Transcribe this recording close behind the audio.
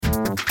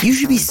You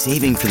should be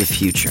saving for the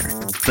future,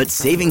 but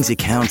savings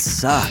accounts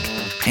suck,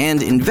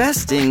 and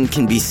investing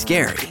can be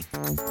scary.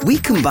 We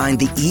combine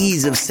the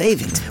ease of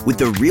savings with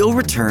the real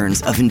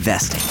returns of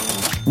investing.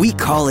 We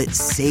call it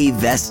Save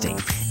Vesting,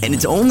 and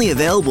it's only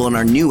available in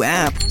our new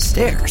app,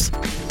 Stairs.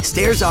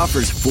 Stairs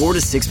offers 4 to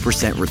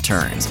 6%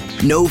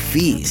 returns, no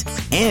fees,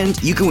 and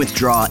you can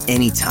withdraw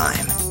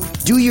anytime.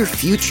 Do your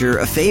future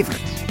a favor.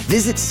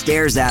 Visit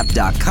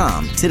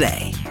stairsapp.com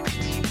today.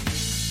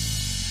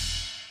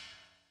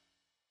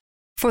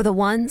 For the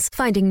ones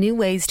finding new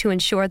ways to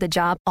ensure the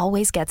job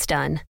always gets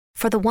done.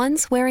 For the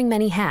ones wearing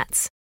many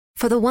hats.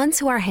 For the ones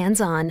who are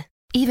hands-on,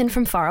 even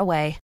from far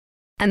away.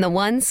 And the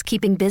ones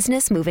keeping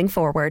business moving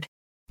forward.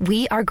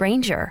 We are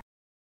Grainger,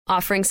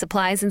 offering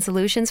supplies and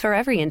solutions for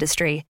every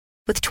industry,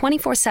 with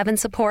 24/7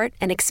 support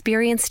and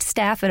experienced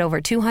staff at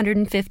over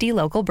 250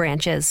 local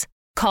branches.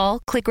 Call,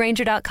 click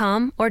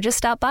Grainger.com, or just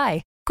stop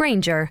by.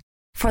 Grainger,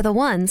 for the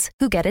ones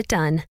who get it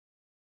done.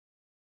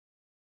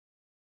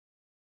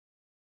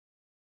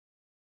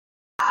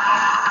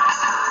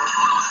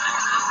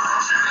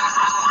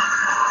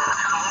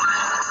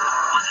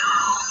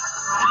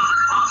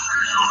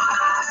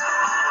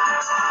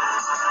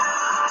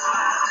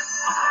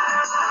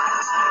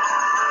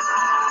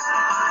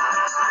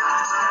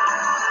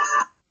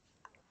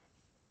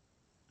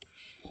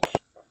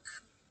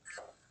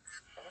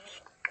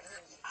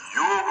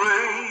 Your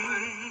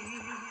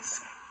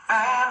grace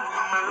and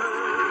mercy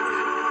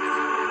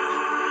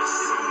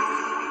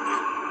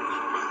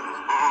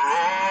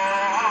brought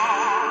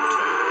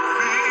me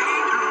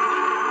through.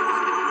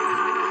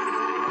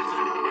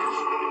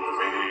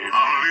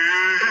 I'm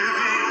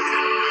living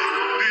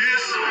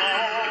this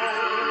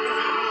moment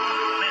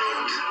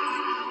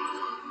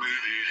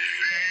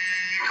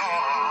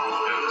because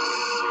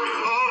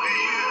of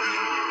you.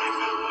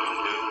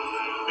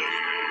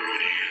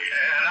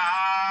 And I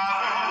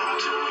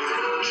want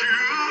to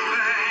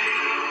thank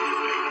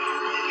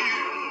you.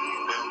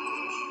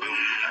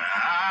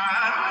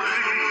 I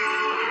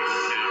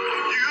praise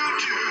you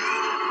too.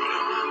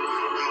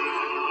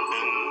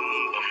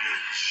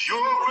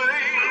 Your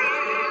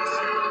grace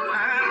and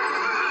mercy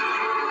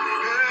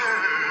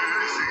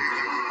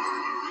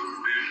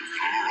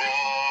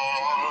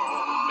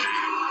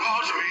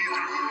brought me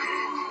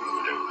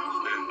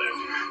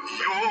through.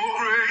 Your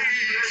grace.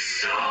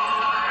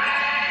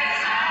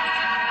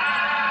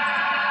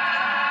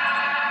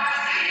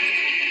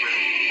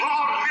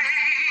 Brought me.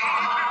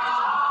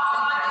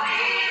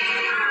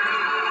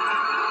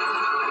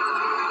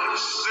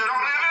 Said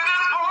I'm living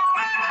this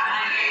moment.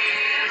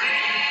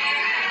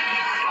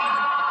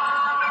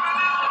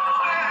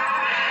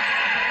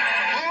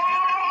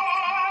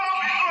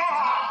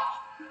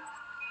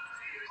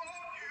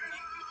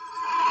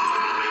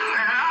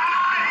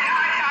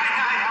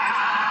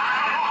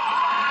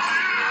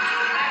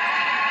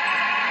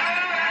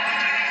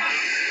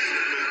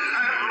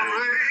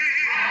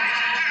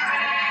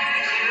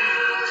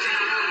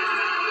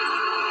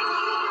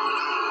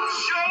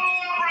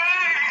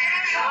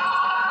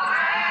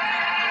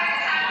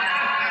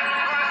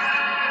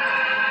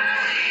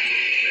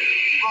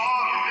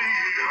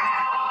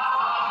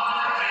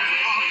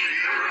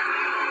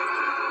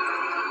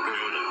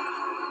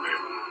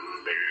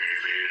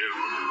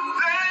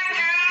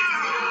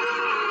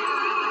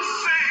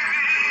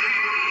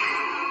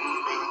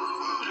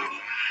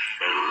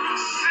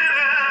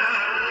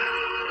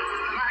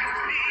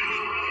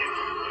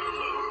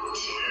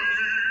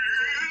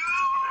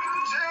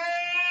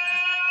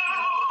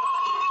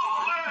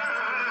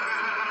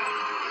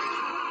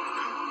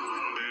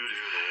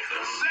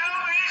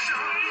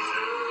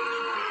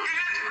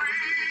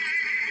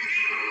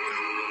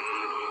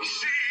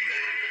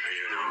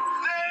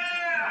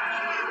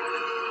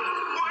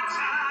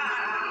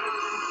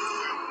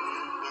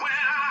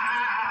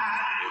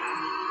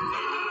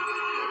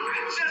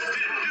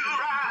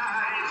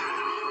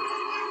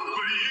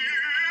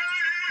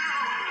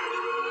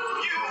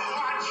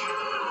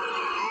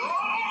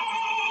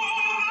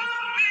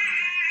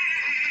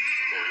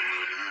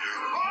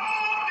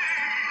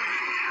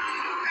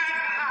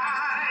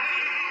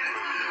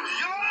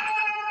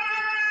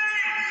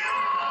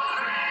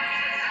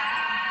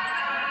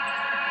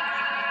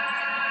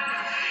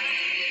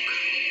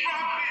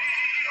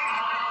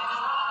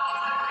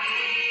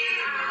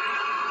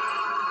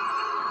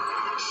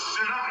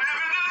 Said I'm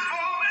living this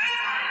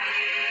moment.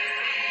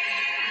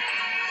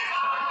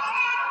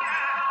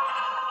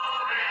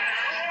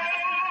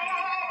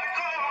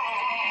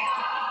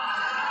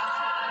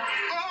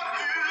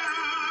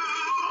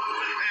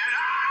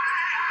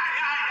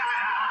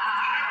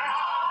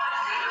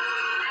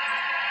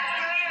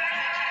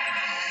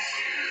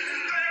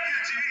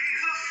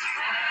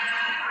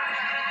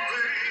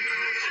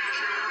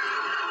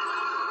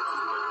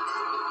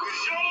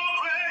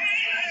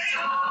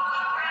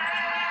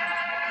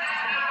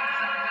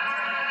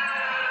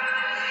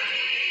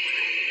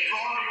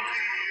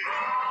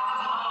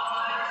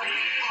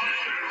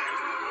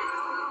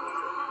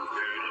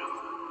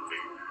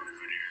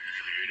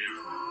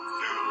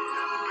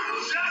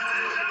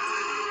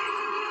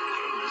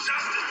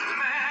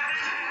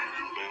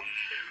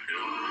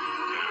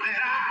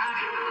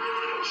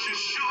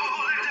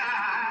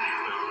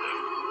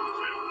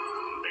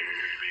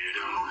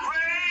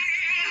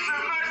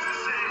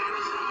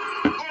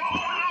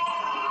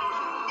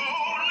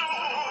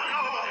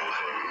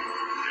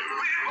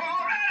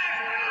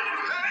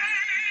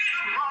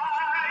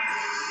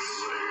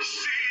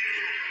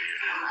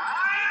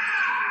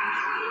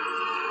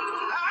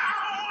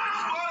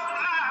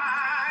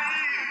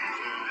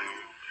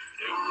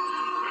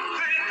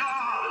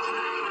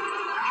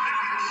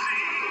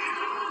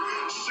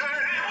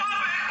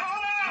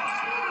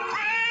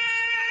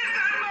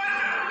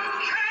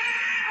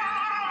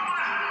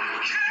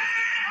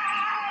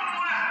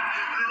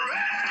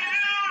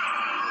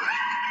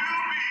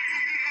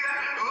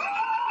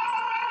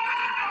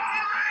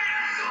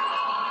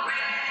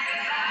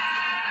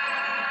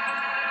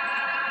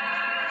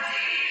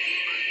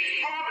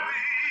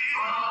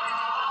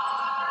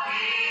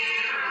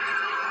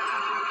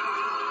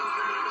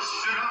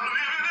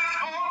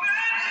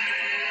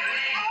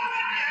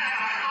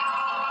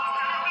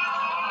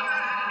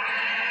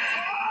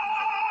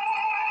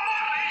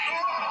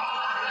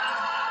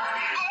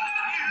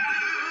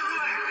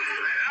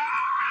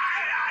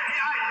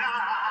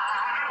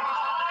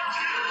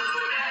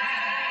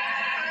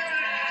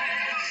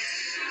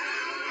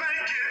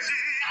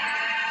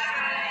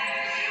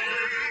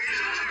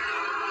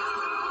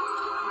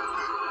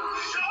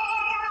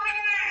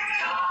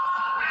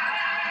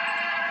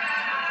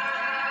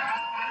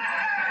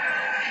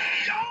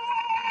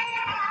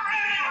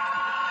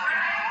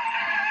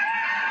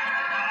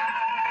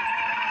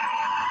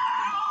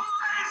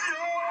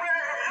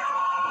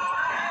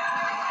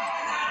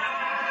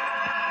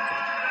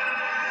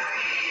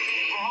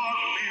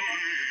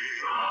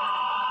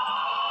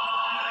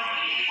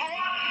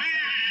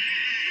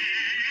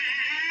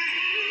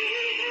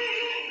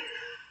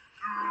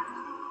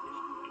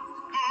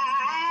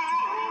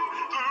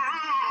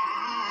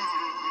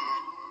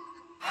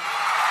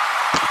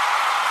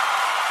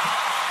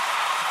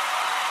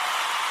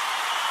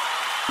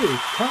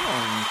 It's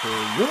time for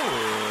your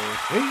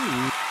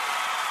favorite.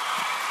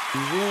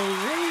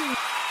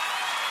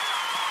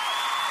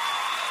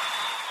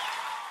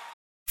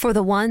 For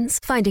the ones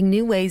finding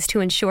new ways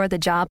to ensure the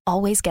job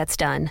always gets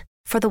done.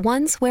 For the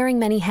ones wearing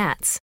many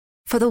hats.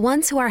 For the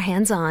ones who are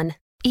hands-on,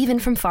 even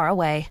from far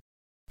away.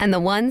 And the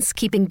ones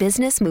keeping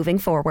business moving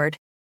forward.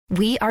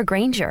 We are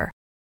Grainger,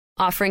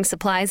 offering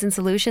supplies and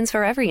solutions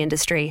for every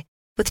industry,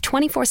 with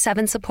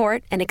 24/7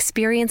 support and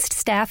experienced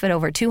staff at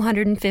over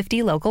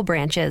 250 local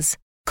branches.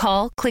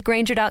 Call, click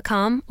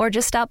Grainger.com, or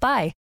just stop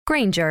by.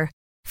 Grainger,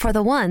 for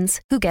the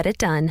ones who get it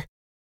done.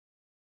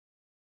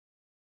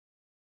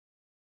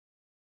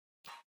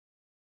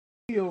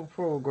 Radio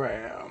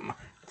program,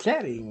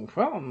 Chatting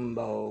from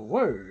the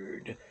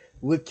Word,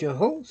 with your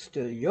host,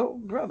 your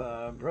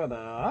brother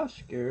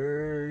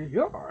Oscar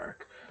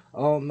York,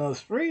 on the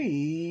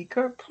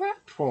Spreaker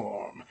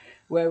platform,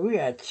 where we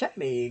are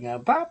chatting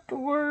about the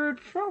Word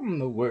from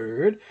the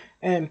Word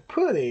and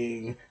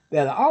putting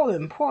that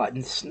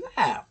all-important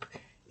snap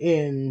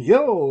in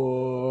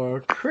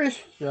your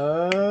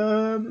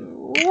Christian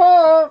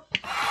walk.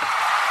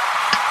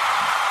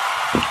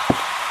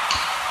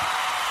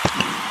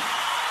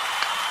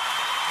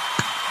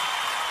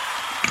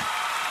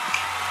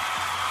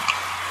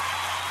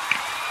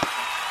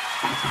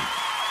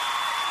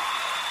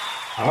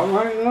 All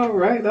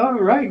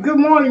right. Good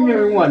morning,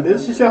 everyone.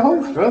 This is your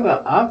host,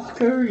 Brother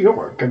Oscar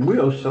York, and we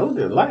are so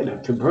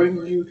delighted to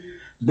bring you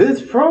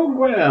this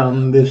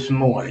program this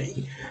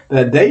morning.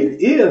 The date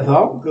is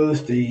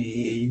August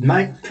the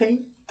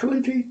 19th,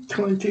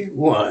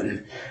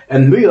 2021,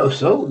 and we are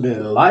so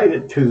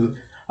delighted to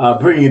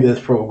bring you this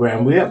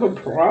program. We have a I'm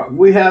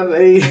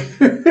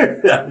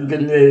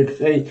going to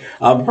say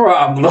a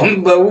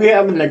problem, but we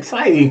have an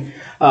exciting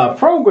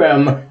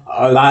program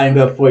lined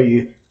up for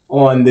you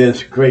on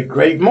this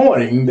great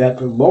morning that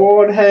the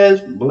Lord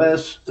has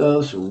blessed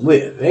us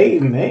with.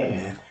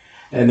 Amen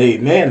and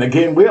amen.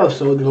 Again, we are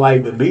so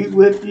delighted to be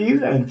with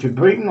you and to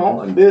bring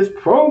on this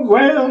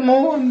program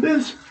on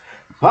this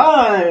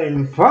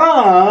fine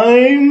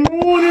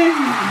morning.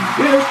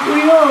 Yes,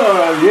 we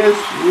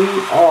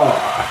are.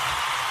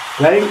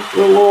 Thank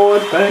the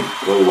Lord.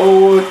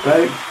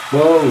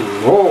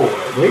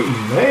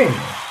 Amen.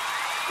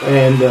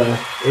 And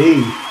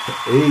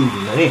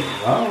amen.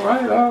 All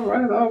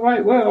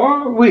right. Where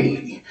are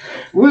we?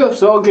 We're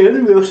so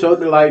good. We're so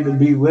delighted to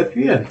be with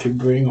you and to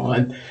bring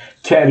on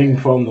Chatting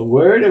from the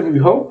Word. And we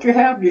hope you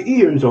have your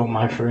ears on,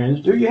 my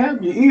friends. Do you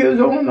have your ears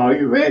on? Are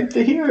you ready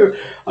to hear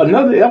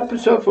another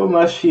episode from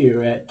us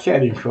here at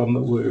Chatting from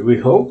the Word? We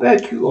hope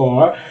that you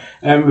are.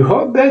 And we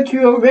hope that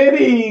you are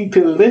ready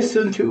to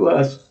listen to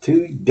us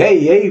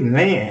today.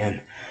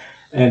 Amen.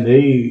 And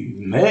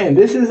amen.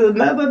 This is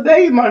another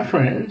day, my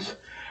friends,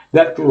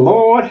 that the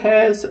Lord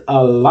has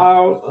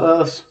allowed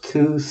us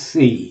to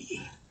see.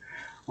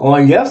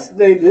 On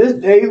yesterday, this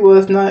day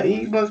was not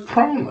even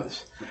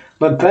promised.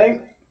 But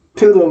thanks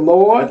to the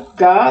Lord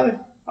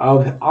God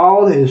of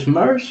all His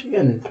mercy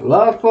and His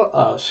love for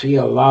us, He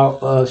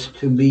allowed us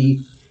to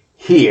be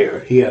here.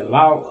 He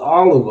allowed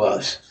all of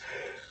us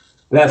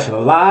that's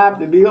alive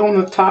to be on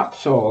the top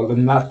soil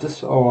and not the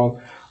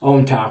soil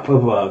on top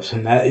of us.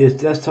 And that is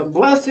just a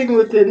blessing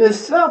within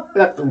itself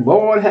that the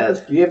Lord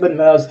has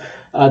given us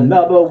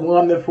another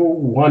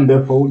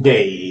wonderful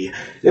day.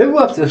 It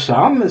was the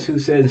psalmist who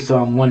said in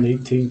Psalm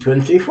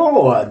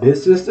 118:24,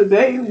 this is the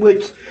day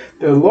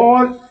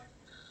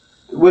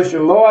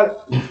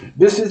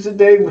this is the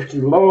day which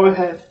the Lord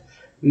has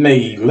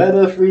made. Let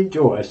us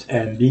rejoice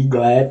and be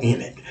glad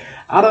in it.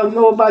 I don't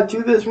know about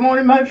you this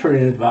morning, my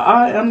friends, but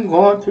I am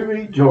going to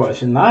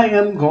rejoice and I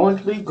am going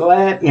to be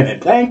glad in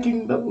it.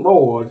 Thanking the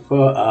Lord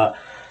for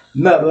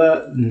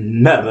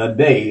another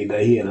day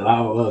that He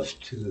allowed us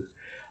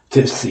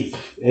to see.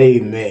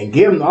 Amen.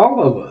 Giving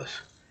all of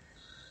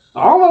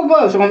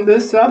us on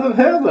this side of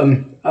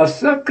heaven, a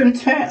second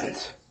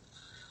chance.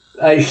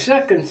 A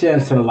second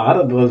chance, and a lot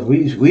of us,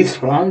 we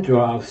squander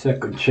our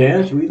second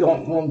chance. We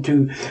don't want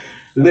to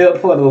live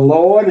for the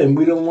Lord, and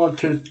we don't want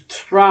to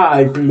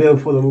strive to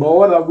live for the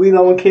Lord, or we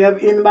don't care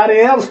if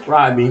anybody else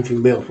striving to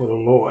live for the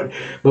Lord.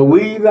 But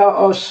we that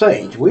are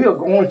saints, we are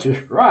going to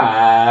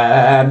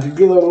strive to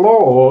give the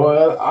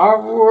Lord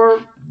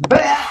our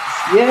best.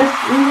 Yes,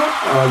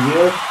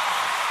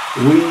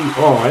 we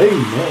are.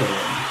 Amen.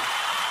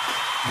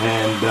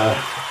 And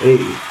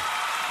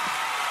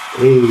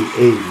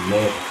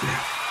amen.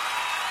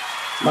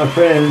 My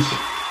friends,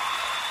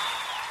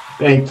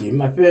 thank you.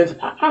 My friends,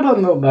 I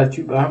don't know about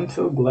you, but I'm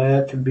so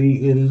glad to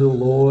be in the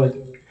Lord.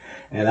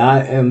 And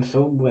I am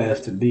so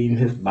blessed to be in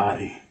His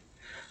body,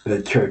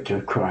 the Church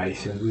of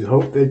Christ. And we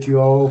hope that you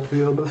all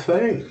feel the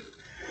same.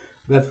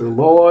 That the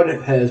Lord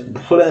has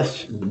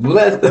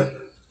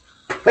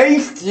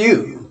placed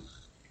you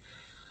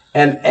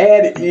and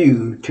added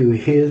you to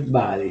His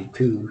body,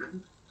 to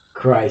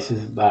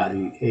Christ's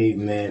body.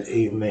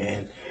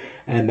 Amen.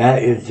 And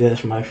that is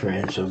just, my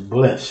friends, a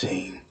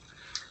blessing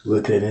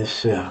within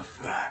itself.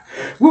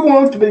 We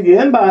want to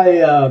begin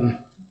by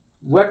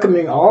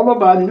welcoming all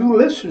of our new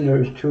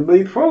listeners to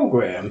the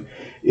program.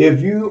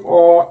 If you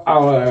are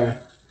our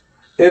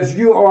If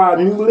you are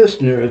a new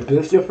listener, if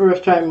this is your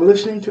first time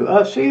listening to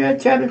us here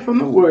chatting from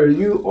the Word,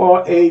 you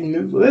are a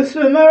new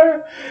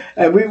listener,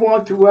 and we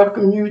want to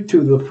welcome you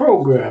to the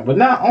program. But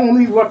not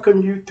only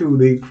welcome you to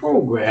the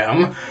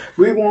program,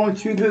 we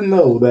want you to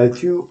know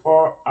that you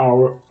are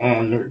our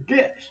honored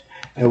guest,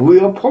 and we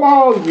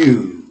applaud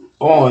you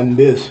on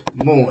this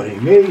morning.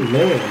 Amen and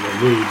amen.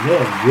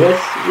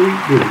 Yes, we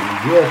do.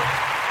 Yes,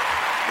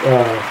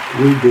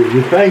 we do.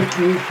 We thank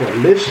you for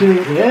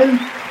listening in,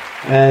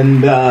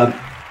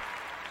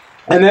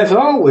 and as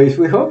always,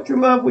 we hope you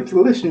love what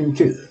you're listening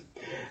to.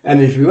 And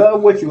if you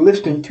love what you're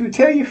listening to,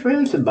 tell your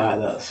friends about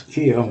us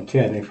here on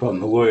Chatting from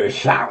the Word.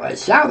 Shout it,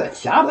 shout it,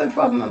 shout it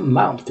from the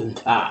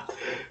mountaintop.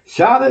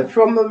 Shout it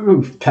from the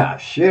rooftop.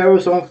 Share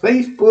us on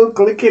Facebook,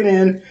 clicking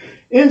in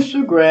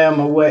Instagram,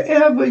 or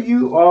wherever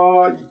you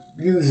are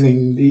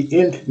using the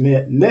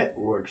internet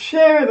network.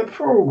 Share the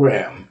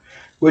program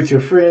with your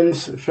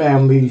friends,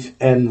 families,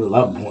 and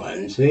loved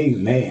ones.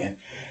 Amen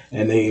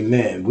and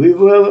amen. We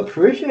will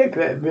appreciate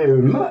that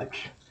very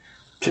much.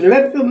 To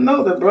let them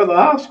know that Brother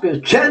Oscar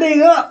is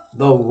chatting up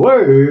the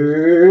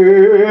Word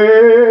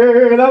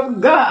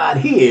of God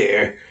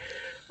here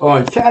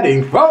on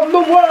Chatting from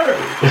the Word.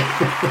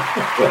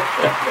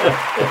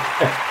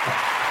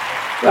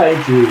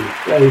 Thank you.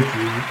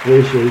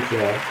 Appreciate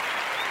that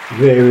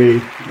very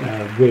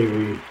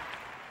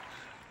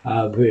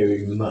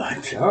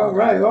much. All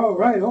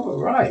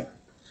right.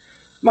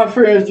 My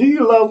friends, do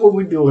you love what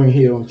we're doing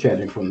here on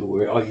Chatting from the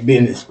Word? Are you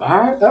being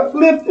inspired,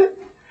 uplifted?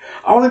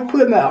 Are we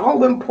putting that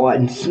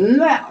all-important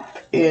snap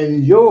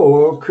in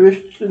your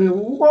Christian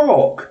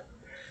walk?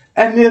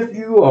 And if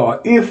you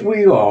are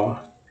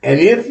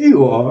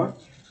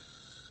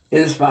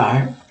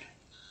inspired,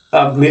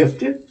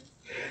 uplifted,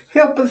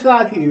 help us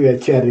out here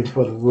at Chatting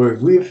for the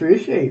Word. We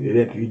appreciate it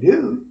if you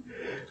do.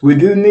 We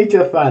do need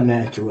your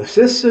financial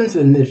assistance,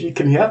 and if you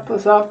can help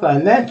us out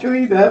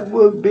financially, that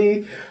would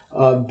be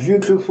a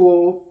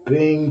beautiful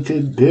thing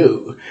to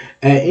do.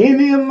 And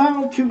any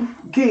amount you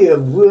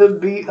give will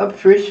be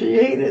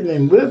appreciated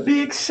and will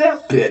be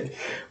accepted.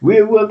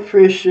 We will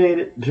appreciate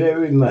it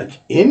very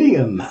much, any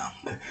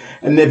amount.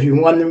 And if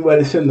you're wondering where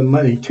to send the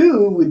money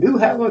to, we do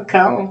have an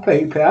account on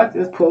PayPal.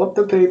 Just pull up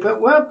the PayPal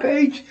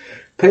webpage,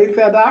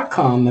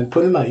 paypal.com, and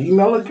put in my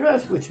email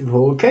address, which is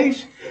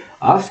lowercase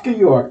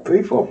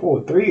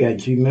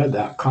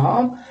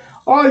OscarYork3443@gmail.com,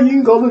 or you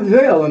can go to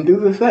Zelle and do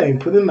the same.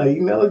 Put in my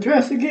email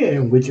address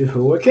again, which is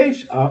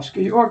lowercase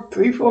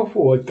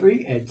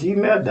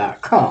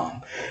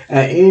OscarYork3443@gmail.com.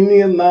 And any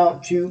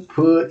amount you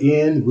put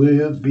in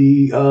will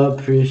be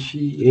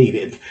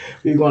appreciated.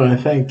 We're going to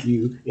thank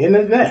you in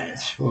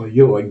advance for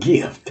your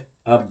gift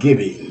of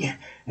giving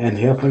and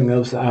helping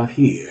us out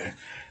here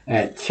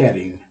at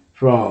Chatting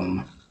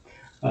from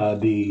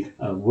the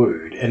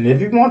Word. And if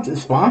you want to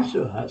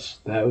sponsor us,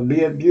 that would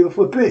be a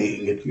beautiful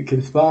thing. If you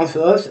can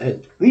sponsor us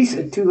at least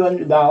at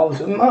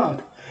 $200 a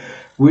month,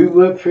 we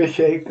would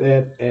appreciate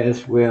that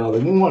as well.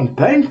 And we want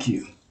to thank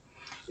you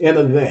in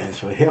advance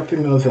for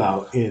helping us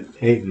out in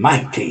a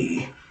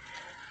mighty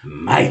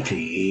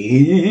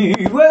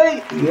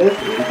way. Yes, we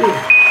do.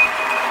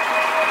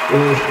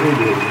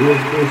 We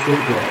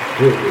appreciate that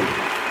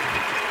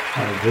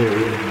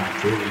very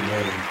much.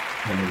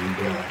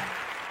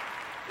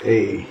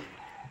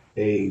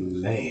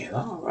 Amen.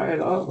 All right.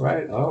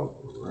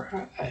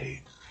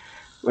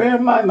 Where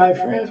am I, my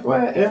friends?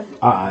 Where am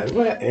I,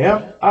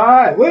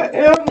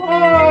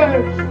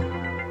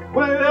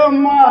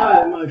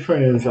 my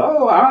friends?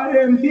 Oh, I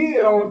am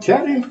here on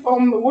Chatting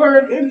from the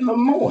Word in the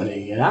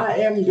morning, and I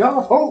am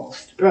your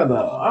host, Brother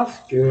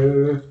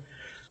Oscar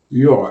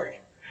York.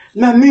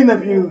 Now, many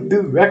of you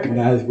do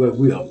recognize where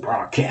we are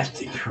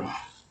broadcasting from,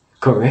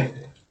 correct?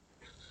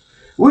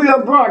 We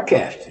are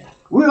broadcasting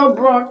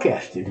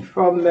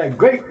from that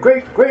great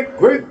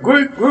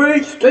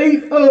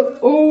state of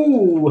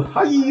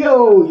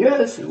Ohio.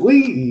 Yes,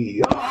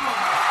 we are.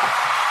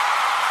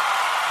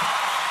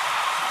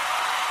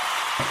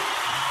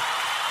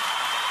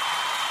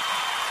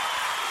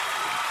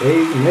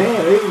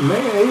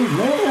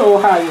 Amen,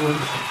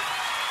 Ohioans.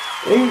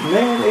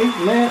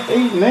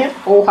 Amen,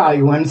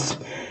 Ohioans.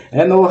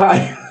 And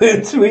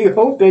Ohioans, we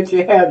hope that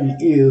you have your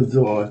ears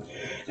on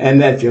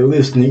and that you're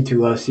listening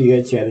to us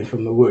here Chatting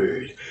from the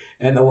Word.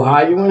 And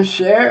Ohioans,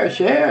 share,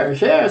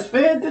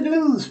 spread the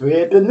news,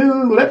 let them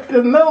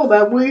know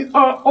that we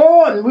are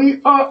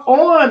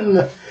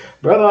on.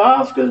 Brother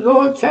Oscar's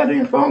on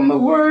Chatting from the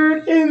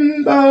Word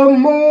in the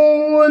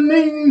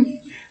morning.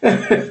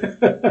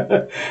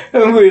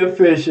 And we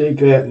appreciate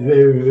that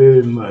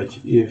very much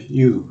if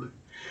you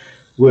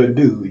will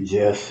do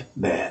just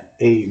that.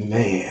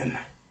 Amen.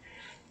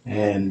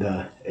 And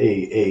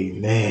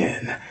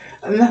amen.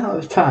 And now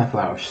it's time for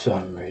our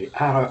summary.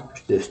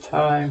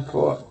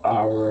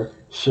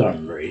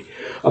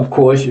 Of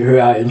course, you heard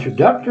our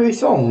introductory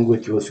song,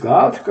 which was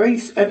God's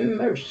Grace and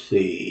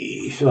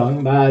Mercy,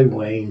 sung by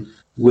Wayne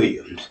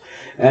Williams.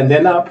 And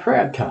then our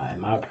prayer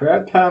time. Of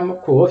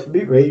course, will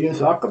be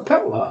Radiance a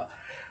cappella.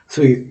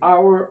 So,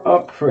 hour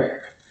of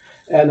prayer.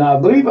 And I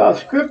believe our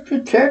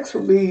scripture text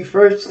will be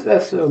First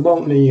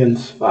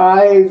Thessalonians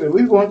 5. And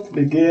we want to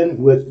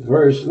begin with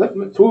verse, let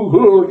me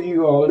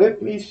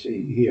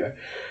see here.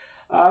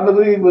 I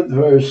believe with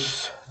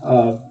verse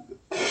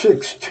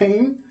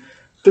 16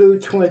 through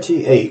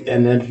 28.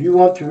 And if you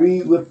want to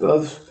read with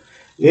us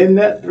in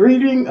that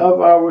reading of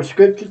our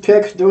scripture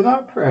text during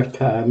our prayer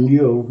time,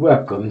 you're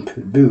welcome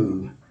to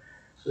do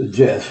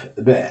just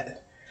that.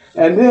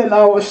 And then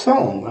our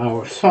song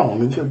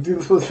is a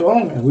beautiful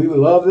song, and we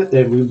love it,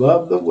 and we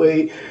love the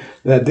way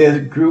that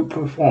this group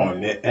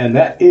performed it. And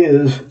that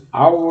is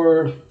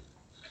our,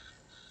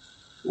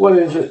 what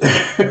is it?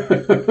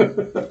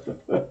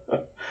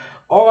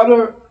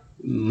 Order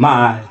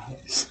My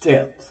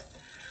Steps.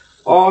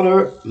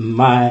 Order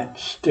My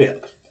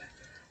Steps.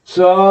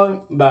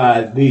 Sung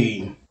by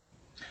the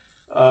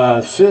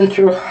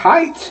Central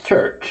Heights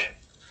Church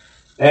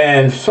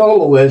and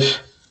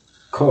soloist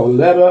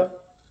Coletta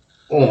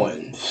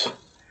Owens.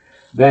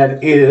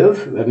 That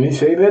is, let me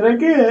say that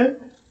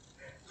again,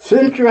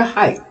 Central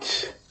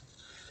Heights,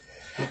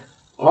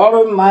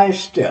 Order My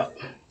Step,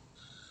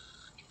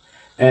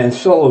 and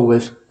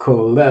soloist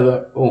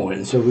Coletta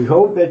Owens. So we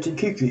hope that you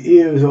keep your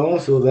ears on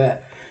so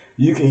that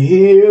you can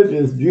hear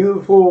this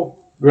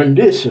beautiful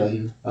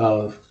rendition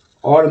of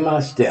Order My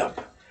Step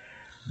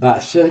by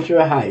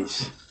Central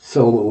Heights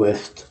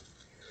soloist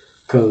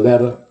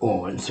Coletta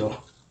Owens.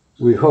 So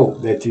we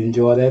hope that you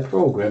enjoy that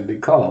program,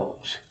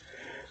 because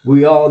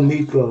we all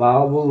need to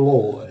allow the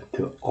Lord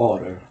to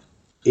order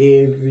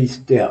every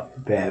step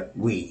that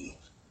we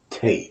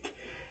take.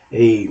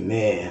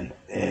 Amen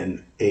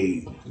and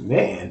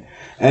amen.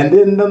 And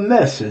in the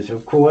message,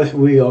 of course,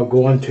 we are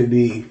going to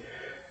be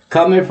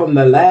coming from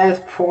the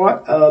last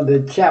part of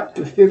the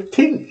chapter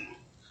 15.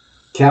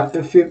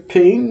 Chapter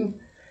 15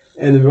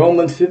 and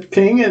Romans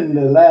 15, and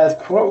the last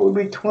part will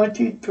be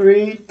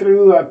 23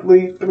 through, I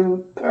believe,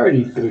 through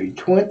 33.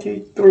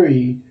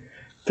 23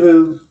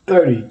 through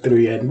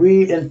 33, and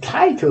we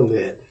entitle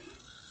it,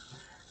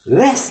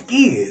 Let's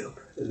Give,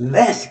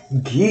 Let's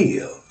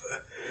Give.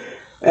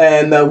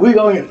 And we're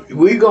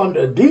going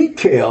to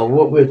detail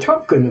what we're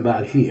talking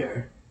about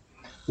here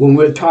when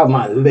we're talking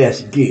about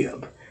let's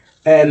give.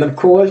 And of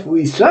course,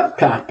 we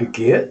subtopic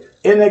it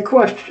in a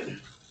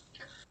question.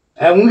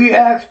 And we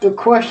ask the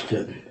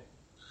question,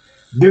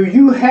 do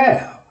you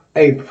have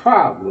a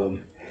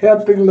problem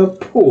helping the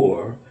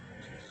poor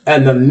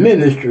and the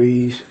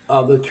ministries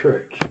of the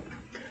church?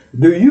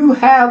 Do you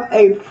have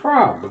a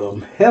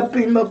problem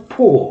helping the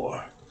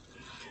poor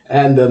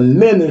and the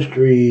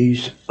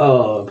ministries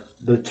of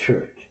the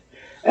church?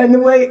 And the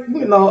way,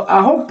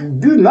 I hope you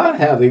do not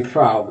have a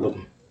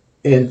problem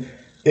in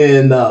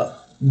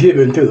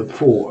giving to the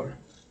poor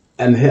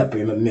and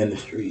helping the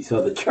ministries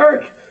of the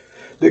church,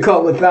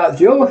 because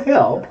without your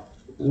help,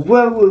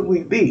 where would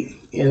we be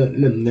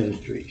in the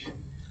ministries?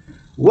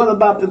 What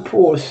about the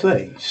poor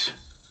saints?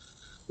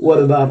 What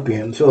about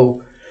them?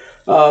 So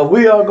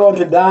we are going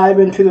to dive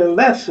into the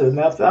lesson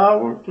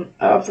after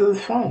the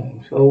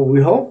song. So we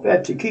hope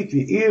that you keep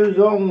your ears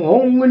on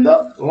long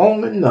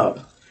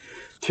enough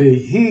to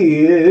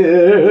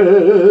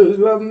hear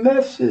the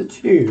message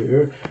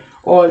here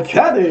on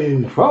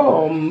Chatting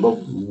from the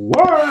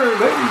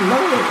Word.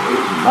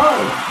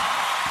 Amen.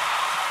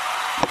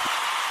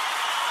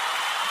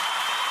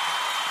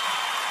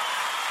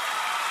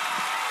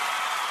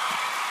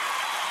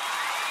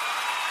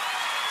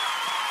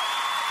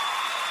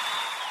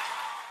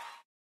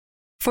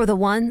 For the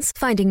ones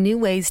finding new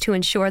ways to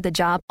ensure the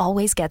job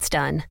always gets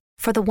done.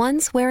 For the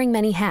ones wearing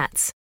many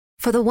hats.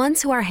 For the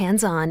ones who are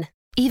hands-on,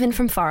 even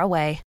from far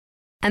away.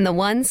 And the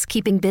ones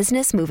keeping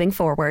business moving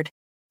forward.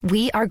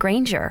 We are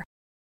Grainger,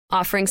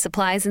 offering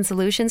supplies and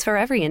solutions for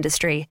every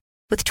industry,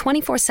 with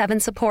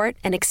 24/7 support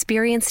and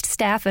experienced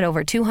staff at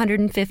over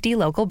 250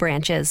 local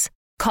branches.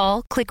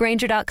 Call,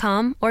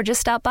 clickgrainger.com, or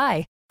just stop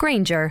by.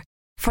 Grainger,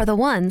 for the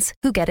ones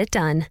who get it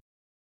done.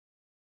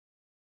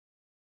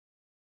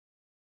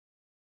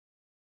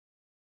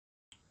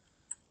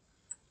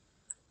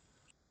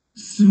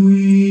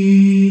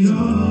 Sweet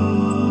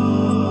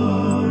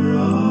hour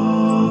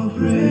of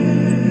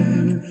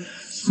prayer,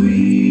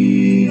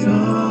 sweet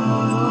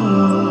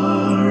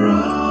hour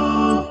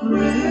of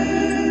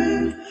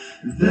prayer,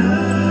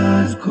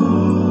 that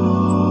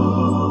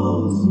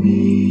calls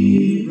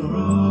me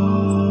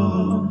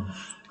from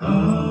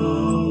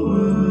a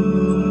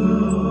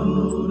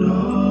world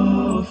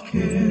of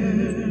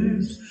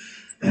cares,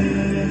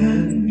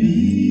 and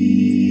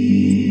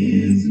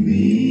bids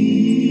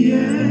me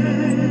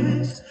at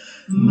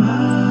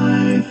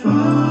my Father's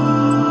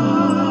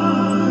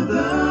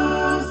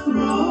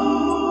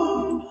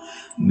throne,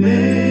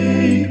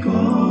 make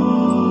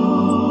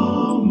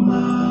all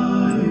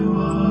my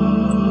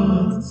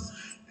wants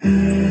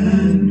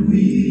and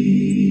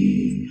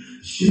wishes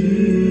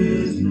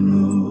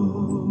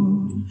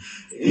known.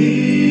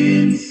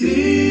 In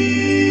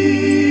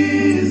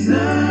seasons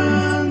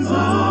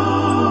of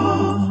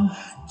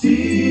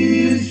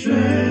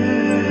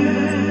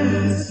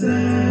distress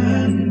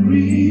and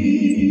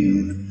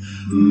grief,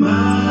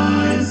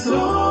 my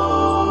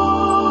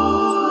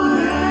soul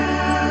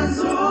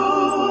has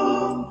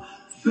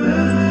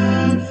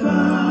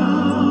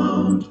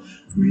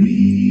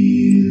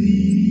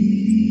relief,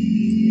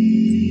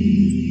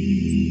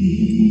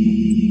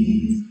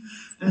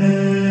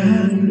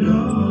 and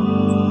oft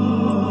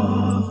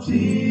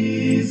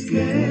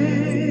escaped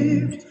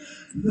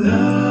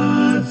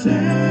the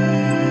tempter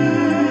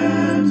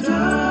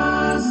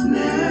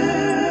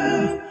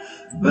snare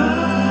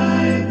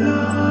by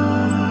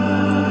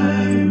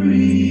thy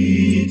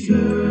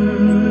return,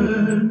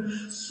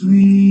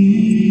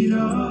 sweet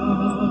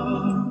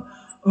hour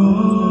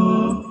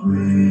of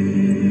praise.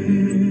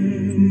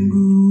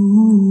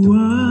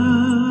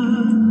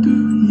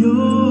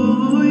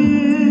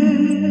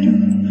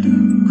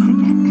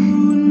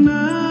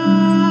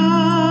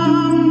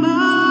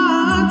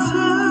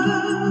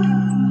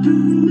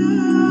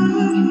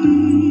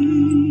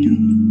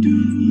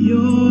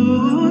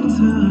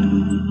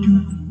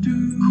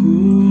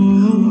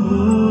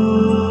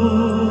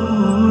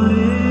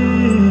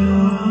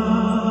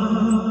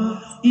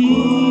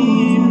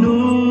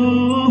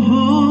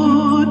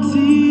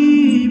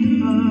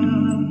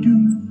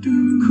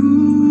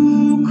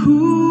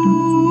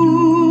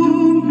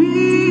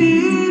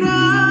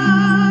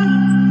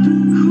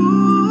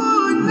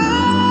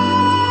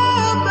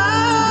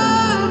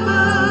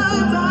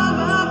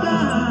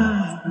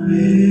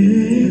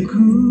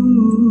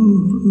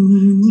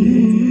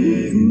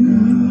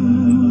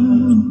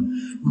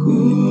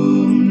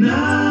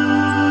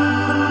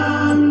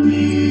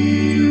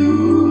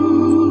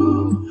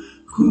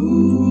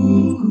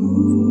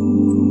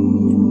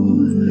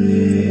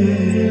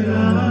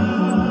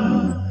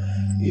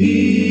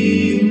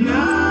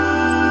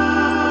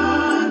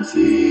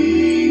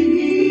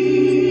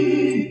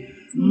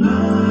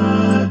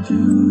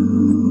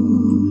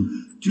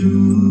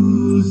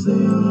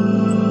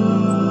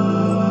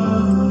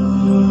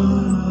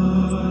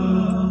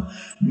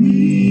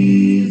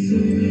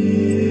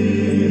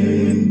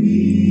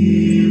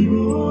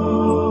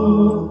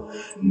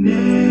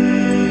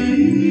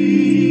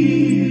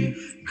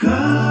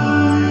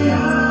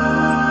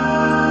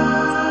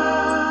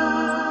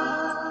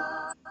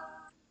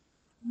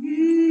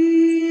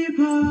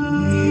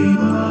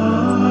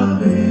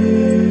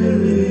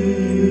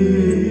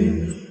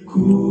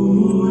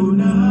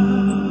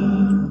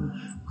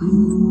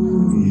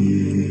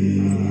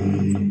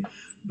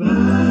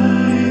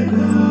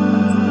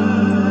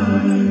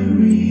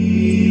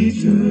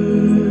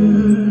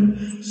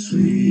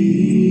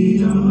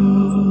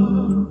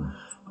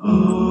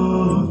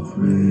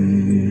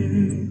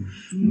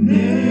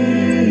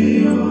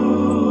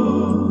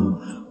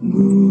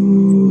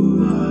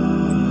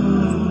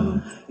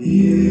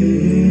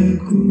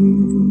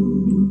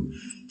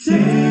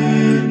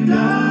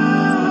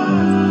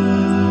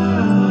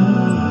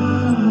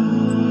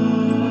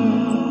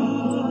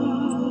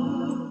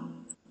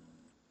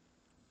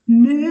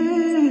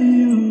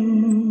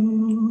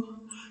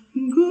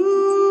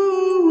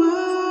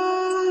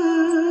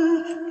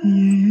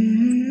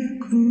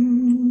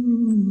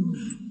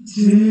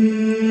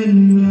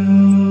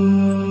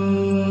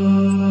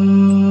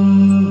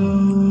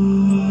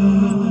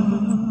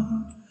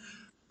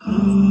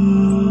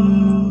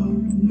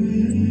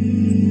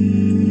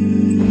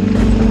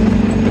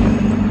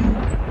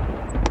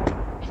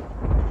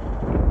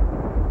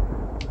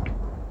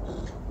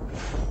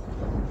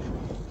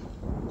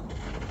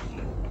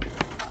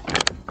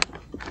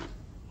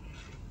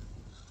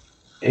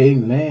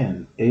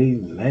 Amen,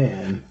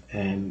 amen,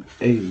 and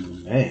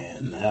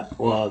amen. That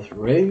was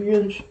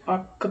Radiance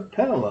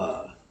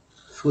Acapella,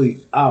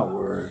 Sweet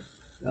Hour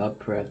of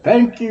Prayer.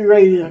 Thank you,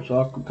 Radiance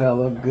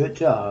Acapella. Good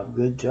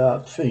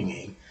job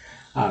singing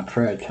our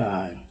prayer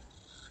time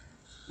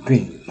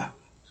theme,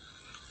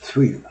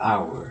 Sweet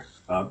Hour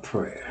of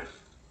Prayer.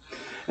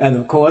 And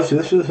of course,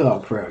 this is our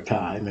prayer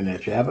time. And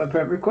if you have a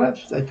prayer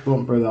request that you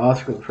want Brother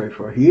Oscar to pray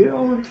for here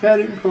on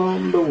Chatting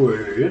from the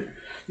Word,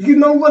 you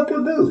know what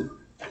to do.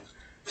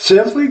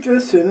 Simply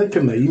just send it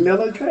to my email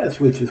address,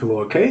 which is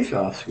lowercase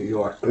Oscar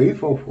York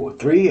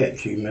 3443 at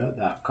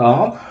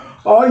gmail.com,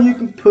 or you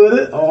can put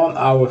it on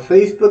our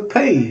Facebook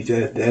page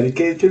that's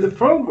dedicated to the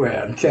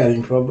program,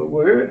 Chatting from the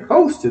Word,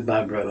 hosted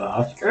by Brother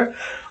Oscar,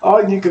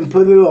 or you can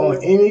put it on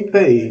any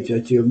page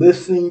that you're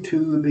listening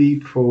to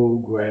the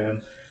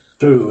program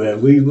through,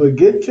 and we will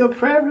get your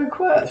prayer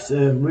request,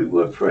 and we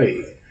will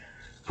pray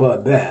for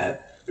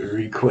that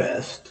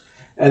request.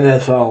 And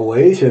as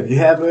always, if you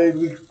have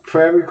a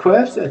prayer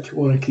request that you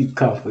want to keep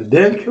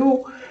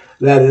confidential,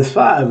 that is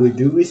fine. We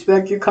do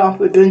respect your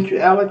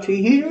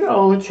confidentiality here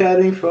on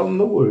Chatting from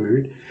the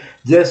Word.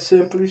 Just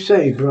simply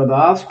say, Brother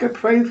Oscar,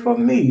 pray for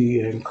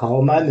me, and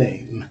call my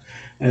name.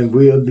 And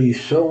we'll be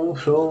so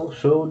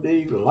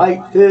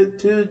delighted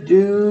to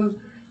do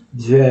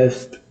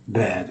just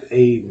that.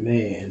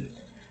 Amen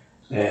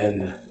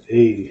and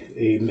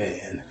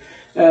amen.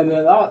 And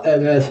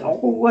as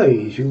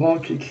always, you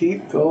want to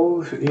keep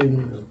those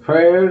in the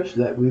prayers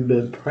that we've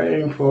been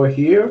praying for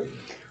here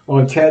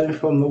on Chatting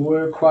from the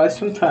Word quite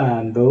some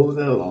time. Those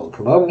that lost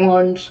loved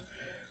ones,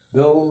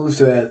 those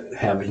that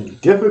having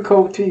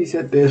difficulties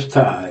at this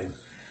time,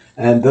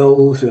 and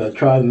those that are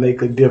trying to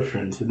make a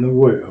difference in the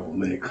world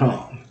when it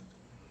comes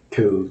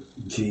to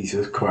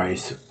Jesus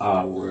Christ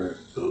our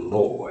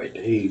Lord.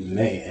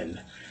 Amen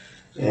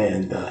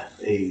and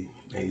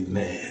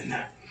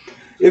amen.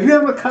 If you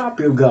have a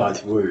copy of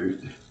God's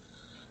Word,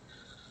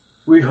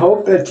 we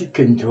hope that you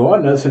can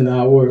join us in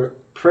our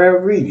prayer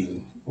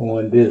reading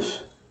on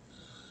this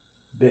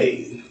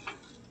day.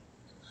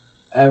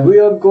 And we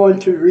are going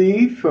to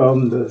read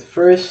from the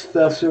First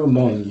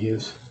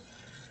Thessalonians,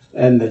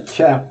 and the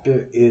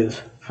chapter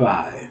is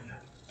 5.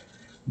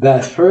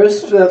 That's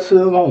First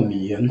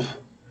Thessalonians,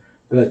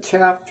 the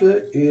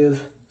chapter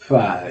is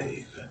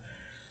 5.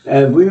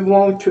 And we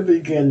want to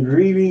begin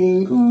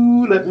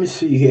reading, let me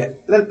see here.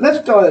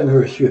 Let's start at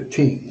verse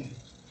 15.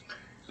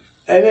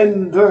 And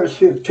in verse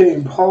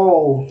 15,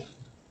 Paul,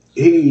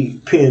 he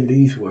penned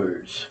these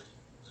words.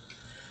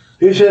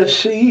 He says,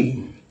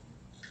 "See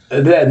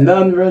that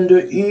none render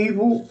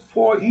evil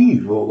for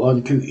evil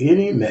unto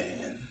any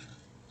man,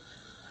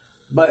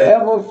 but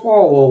ever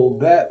follow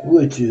that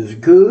which is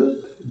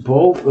good,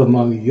 both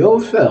among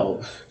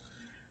yourselves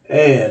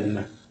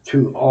and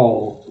to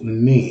all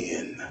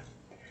men.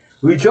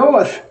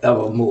 Rejoice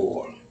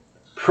evermore,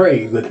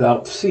 pray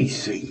without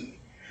ceasing.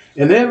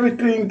 In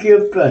everything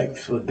give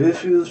thanks, for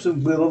this is the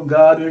will of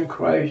God in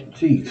Christ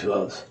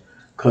Jesus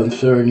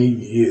concerning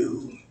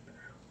you.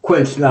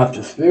 Quench not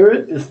the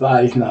spirit,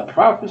 despise not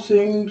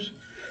prophecies,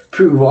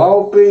 prove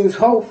all things,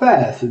 hold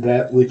fast to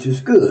that which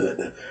is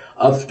good.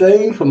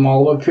 Abstain from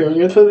all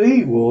appearance of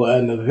evil,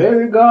 and the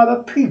very God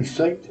of peace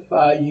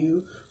sanctify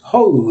you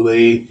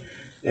wholly.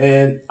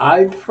 And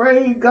I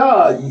pray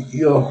God,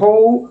 your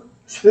whole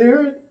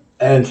spirit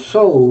and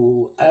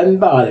soul and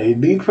body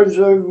be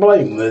preserved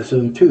blameless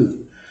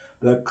unto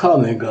the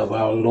coming of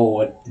our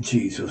Lord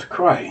Jesus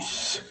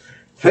Christ.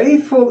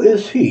 Faithful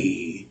is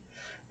he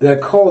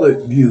that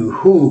calleth you,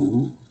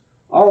 who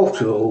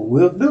also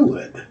will do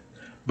it.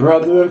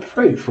 Brethren,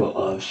 pray for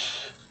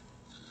us.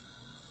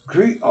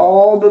 Greet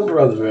all the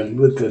brethren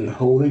with an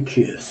holy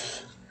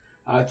kiss.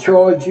 I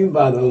charge you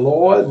by the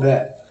Lord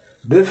that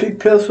this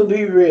epistle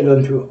be read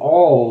unto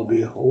all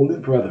the holy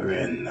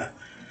brethren.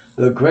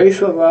 The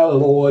grace of our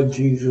Lord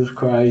Jesus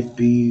Christ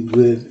be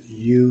with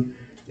you.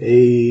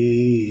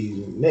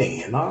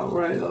 Amen." All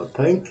right,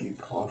 thank you,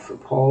 Apostle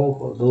Paul,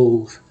 for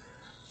those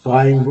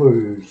fine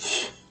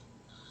words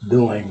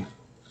during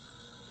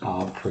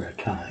our prayer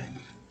time.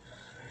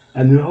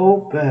 And we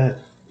hope that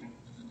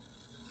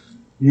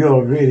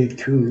you're ready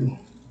to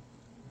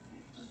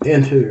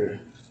enter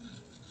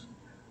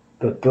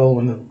the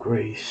throne of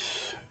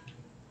grace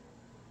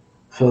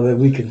so that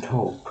we can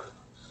talk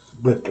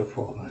with the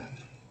Father.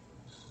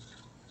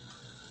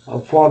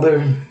 Our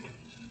Father,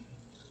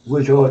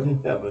 which art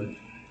in heaven,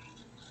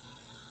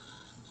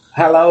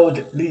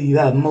 hallowed be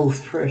thy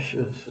most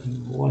precious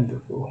and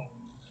wonderful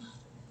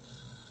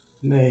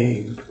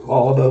name.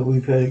 Father,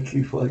 we thank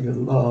you for your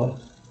love.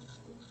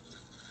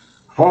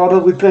 Father,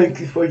 we thank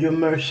you for your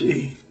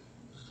mercy.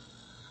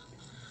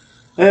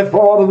 And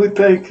Father, we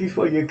thank you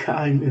for your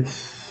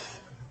kindness.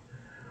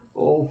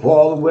 Oh,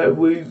 Father, where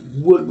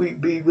would we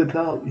be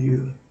without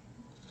you?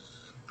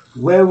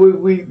 Where would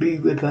we be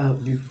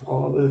without you,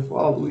 Father?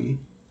 Father, we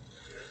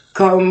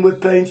come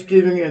with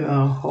thanksgiving in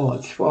our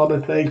hearts. Father,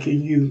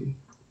 thanking you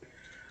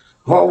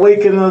for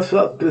waking us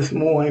up this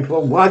morning,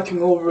 for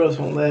watching over us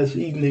on last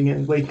evening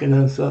and waking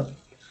us up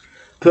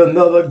to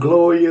another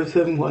glorious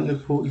and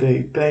wonderful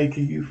day.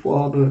 Thanking you,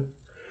 Father,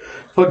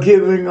 for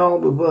giving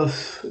all of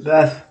us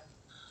that's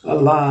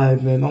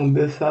alive and on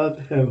this side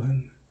of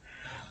heaven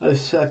a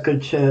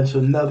second chance,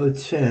 another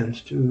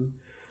chance to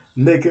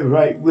make it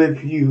right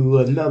with you,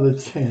 another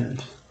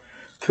chance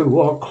to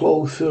walk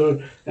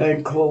closer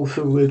and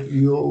closer with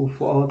you. Oh,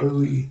 Father,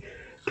 we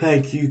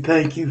thank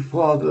you,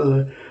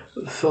 Father,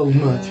 so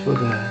much for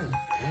that.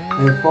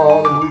 And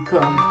Father, we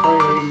come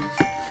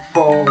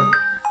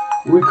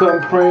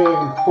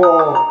praying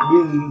for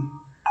the,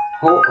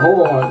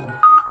 hold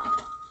on.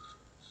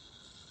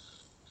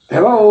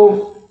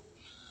 Hello?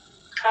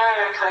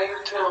 Hi, how you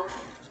doing?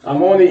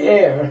 I'm on the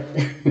air.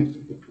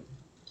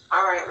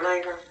 All right,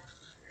 later.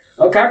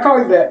 Okay, I'll call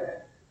you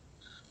back.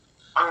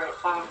 All right,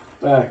 bye.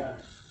 Bye.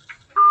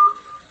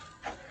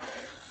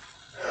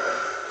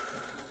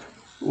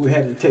 We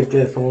had to take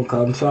that phone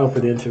call. I'm sorry for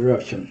the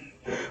interruption.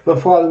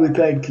 But Father, we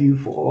thank you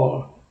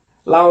for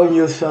allowing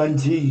your son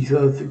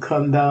Jesus to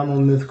come down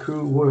on this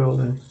cruel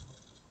world and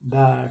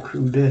die a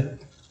cruel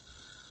death.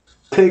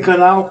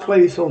 Taking our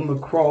place on the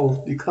cross,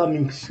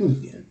 becoming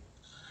sin.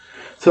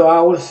 So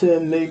our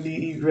sin may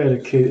be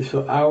eradicated,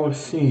 so our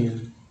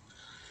sin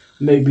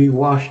may be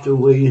washed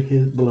away in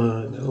his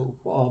blood. Oh,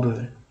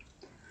 Father,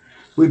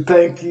 we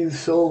thank you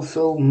so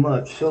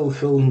much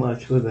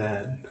for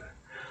that.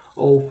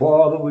 Oh,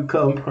 Father, we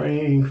come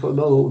praying for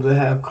those that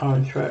have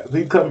contracts.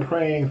 We come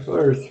praying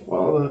first,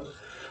 Father,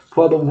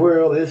 for the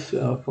world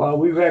itself. Father,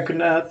 we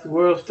recognize the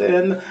world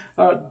stands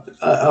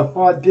a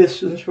far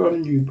distance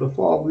from you. But,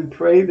 Father, we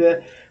pray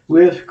that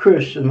we as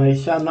Christians may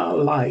shine our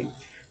light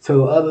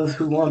so others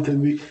who want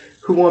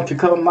to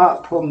come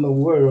out from the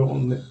world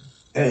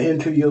and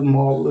into your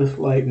marvelous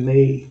light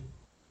may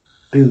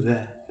do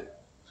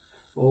that.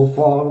 Oh,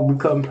 Father, we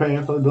come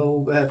praying for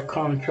those that have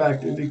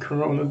contracted the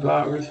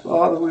coronavirus.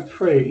 Father, we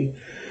pray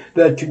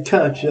that you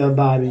touch their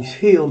bodies,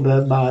 heal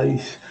their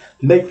bodies,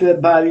 make their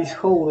bodies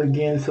whole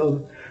again,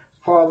 so,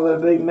 Father,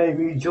 they may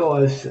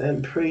rejoice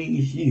and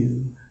praise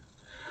you.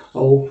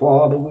 Oh,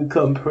 Father, we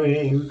come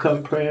praying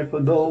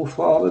for those,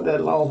 Father,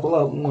 that lost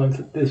loved ones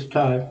at this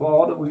time.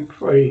 Father, we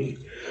pray,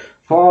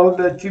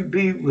 Father, that you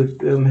be with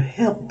them,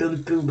 help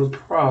them through the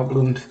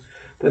problems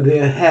that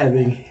they're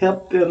having,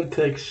 help them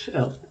to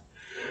accept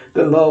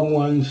the loved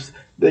ones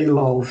they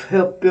lost.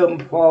 Help them,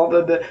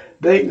 Father, that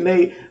they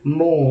may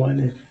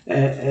mourn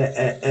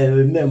and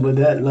remember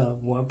that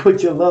loved one.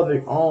 Put your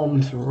loving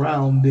arms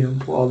around them,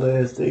 Father,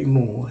 as they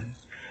mourn.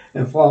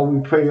 And Father,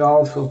 we pray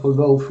also for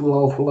those who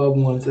lost loved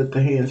ones at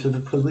the hands of the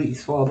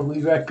police. Father,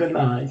 we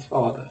recognize,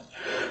 Father,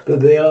 that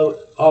they are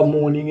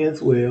mourning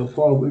as well.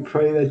 Father, we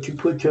pray that you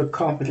put your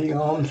comforting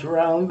arms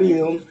around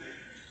them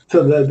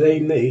so that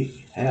they may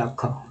have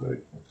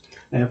comfort.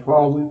 And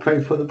Father, we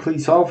pray for the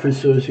police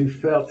officers who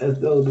felt as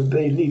though that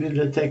they needed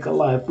to take a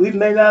life. We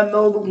may not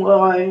know the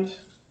whys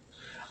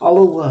or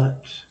the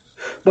whats,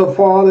 but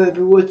Father, if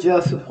it was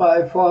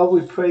justified, Father,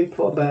 we pray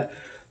for that.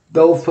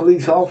 Those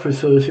police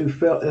officers who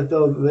felt as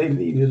though they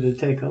needed to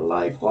take a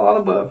life,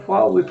 Father, but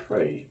Father, we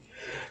pray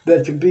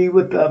that you be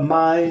with their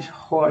minds,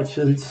 hearts,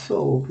 and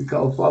soul,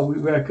 because Father, we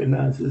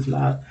recognize it's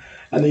not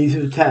an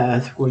easy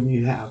task when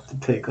you have to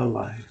take a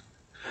life.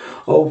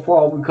 Oh,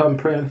 Father, we come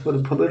praying for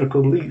the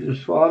political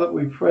leaders. Father,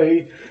 we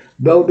pray,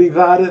 though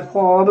divided,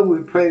 Father,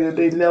 we pray that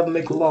they never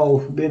make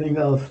laws forbidding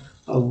us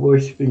of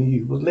worshiping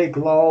you, but make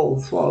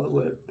laws,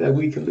 Father, that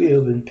we can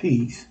live in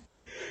peace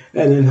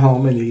and in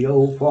harmony.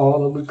 Oh,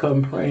 Father, we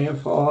come praying,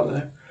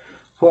 Father,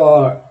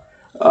 for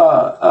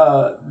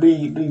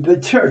the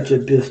church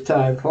at this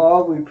time.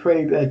 Father, we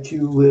pray that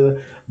you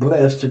will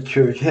bless the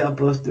church.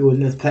 Help us during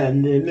this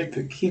pandemic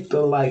to keep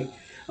the light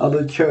of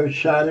the church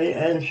shining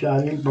and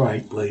shining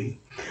brightly.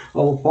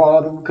 Oh,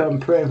 Father, we come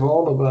praying for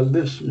all of our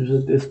listeners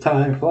at this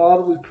time.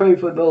 Father, we pray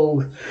for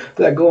those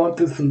that are going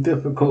through some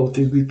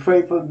difficulties. We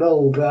pray for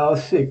those that are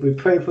sick. We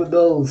pray for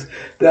those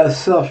that are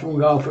suffering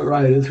with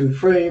arthritis. We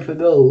pray for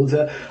those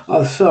that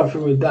are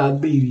suffering with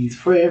diabetes.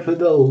 Praying for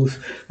those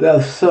that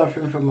are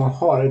suffering from a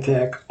heart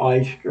attack or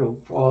a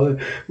stroke, Father.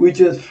 We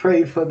just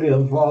pray for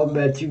them, Father,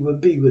 that you will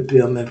be with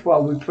them. And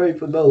Father, we pray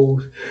for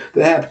those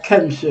that have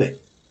cancer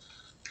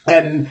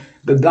and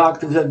the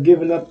doctors have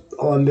given up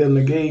on them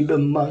and gave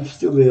them months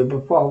to live.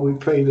 But Father, we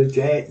pray that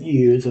you add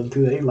years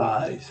unto their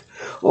lives.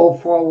 Oh,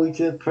 Father, we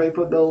just pray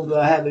for those that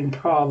are having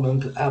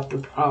problems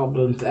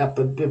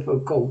after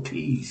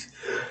difficulties.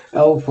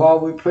 Oh,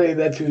 Father, we pray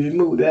that you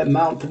remove that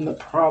mountain of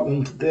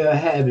problems they're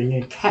having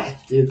and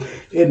cast it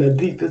in the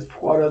deepest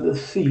part of the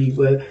sea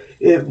where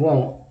it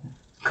won't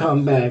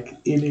come back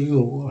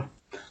anymore.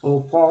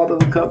 Oh, Father,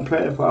 we come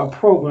praying for our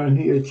program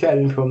here,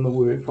 Chatting from the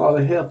Word.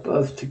 Father, help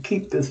us to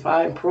keep this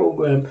fine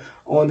program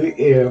on the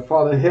air.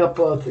 Father, help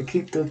us to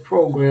keep this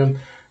program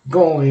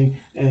going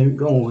and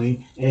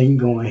going and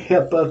going.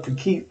 Help us to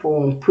keep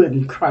on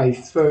putting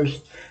Christ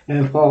first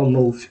and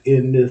foremost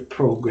in this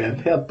program.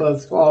 Help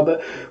us,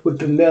 Father, with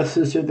the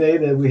message today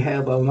that we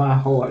have on our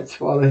hearts.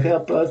 Father,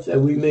 help us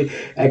that we may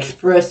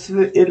express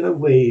it in a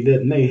way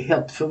that may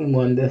help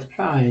someone that's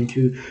trying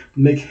to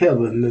make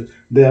heaven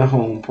their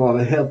home.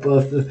 Father, help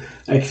us to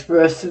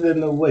express it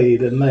in a way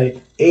that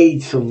may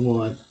aid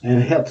someone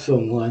and help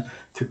someone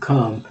to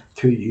come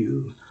to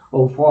you.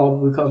 Oh, Father,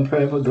 we come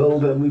praying for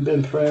those that we've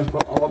been praying for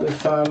all this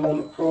time on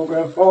the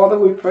program. Father,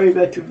 we pray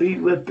that you be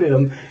with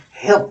them.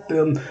 Help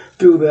them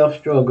through their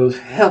struggles.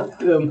 Help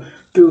them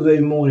through their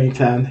morning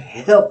time.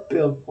 Help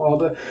them,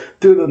 Father,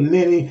 through the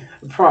many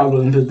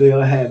problems that they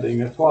are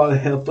having. And Father,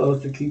 help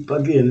us to keep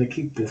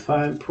this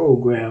fine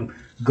program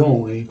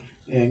going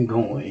and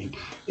going.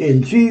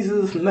 In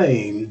Jesus'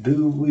 name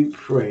do we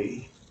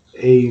pray.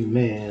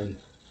 Amen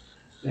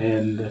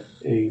and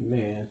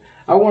amen.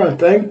 I want to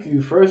thank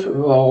you, first of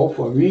all,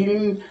 for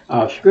reading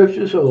our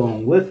scriptures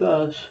along with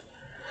us,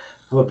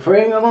 for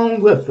praying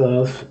along with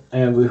us,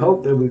 and we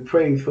hope that we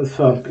prayed for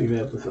something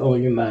that was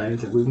on your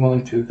minds, and we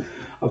want to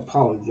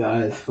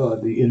apologize for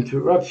the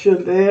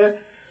interruption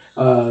there.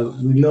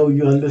 We know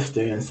you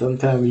understand.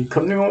 Sometimes you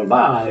come on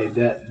by,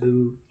 that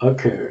do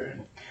occur.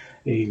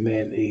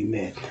 Amen,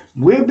 amen.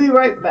 We'll be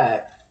right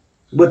back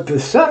with the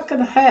second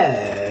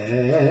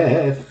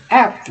half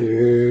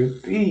after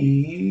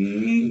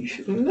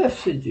these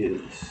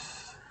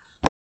messages.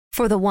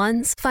 For the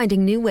ones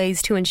finding new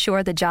ways to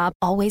ensure the job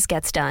always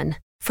gets done.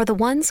 For the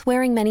ones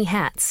wearing many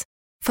hats.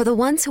 For the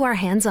ones who are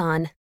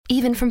hands-on,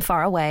 even from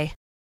far away.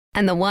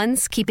 And the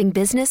ones keeping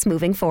business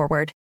moving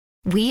forward.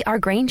 We are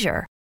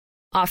Grainger,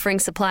 offering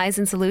supplies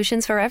and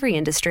solutions for every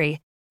industry,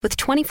 with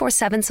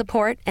 24/7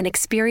 support and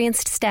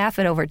experienced staff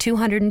at over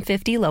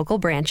 250 local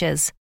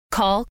branches.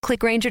 Call,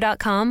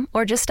 clickgrainger.com,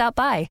 or just stop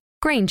by.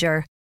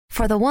 Grainger,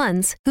 for the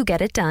ones who get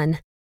it done.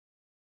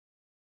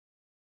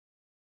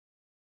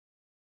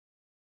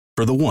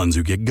 For the ones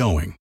who get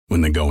going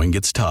when the going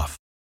gets tough.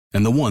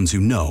 And the ones who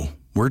know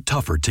we're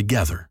tougher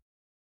together.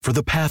 For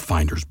the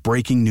Pathfinders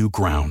breaking new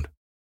ground.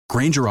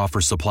 Grainger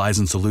offers supplies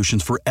and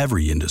solutions for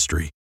every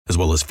industry, as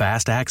well as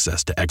fast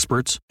access to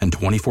experts and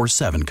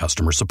 24/7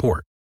 customer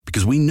support.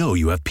 Because we know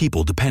you have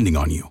people depending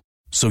on you,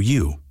 so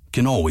you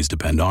can always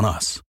depend on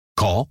us.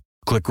 Call,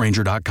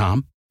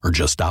 clickgrainger.com, or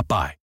just stop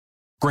by.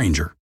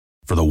 Grainger,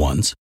 for the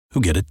ones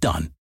who get it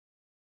done.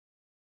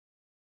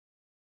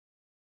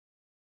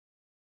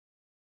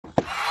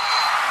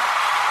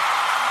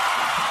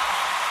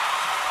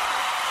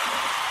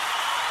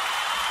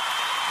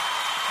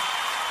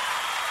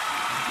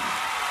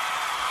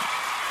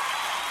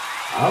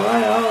 All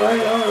right.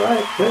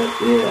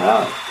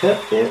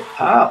 Cut it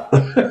out.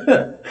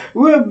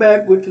 We're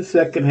back with the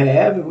second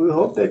half, and we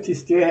hope that you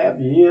still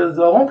have your ears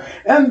on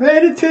and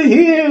ready to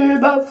hear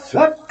the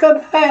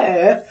second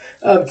half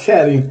of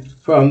Chatting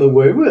from the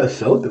Word. We are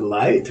so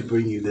delighted to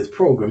bring you this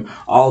program,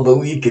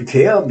 although you can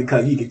tell,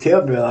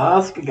 Brother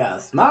Oscar got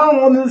a smile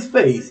on his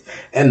face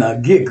and a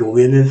giggle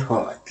in his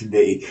heart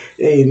today.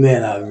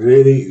 Amen, I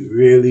really,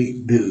 really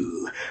do.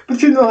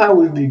 But you know how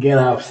we begin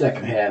our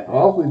second half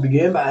off. We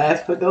begin by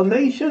asking for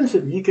donations.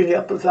 If you can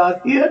help us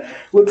out here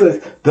with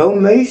a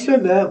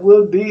donation, that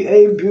will be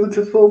a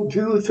beautiful,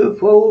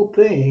 beautiful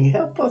thing.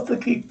 Help us to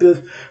keep this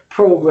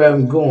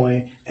program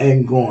going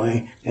and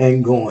going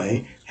and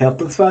going. Help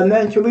us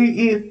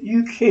financially if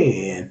you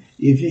can.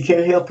 If you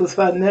can help us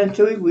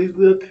financially, we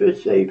will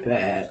appreciate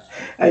that.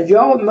 And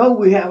y'all know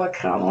we have an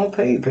account on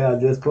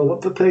PayPal. Just pull up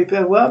the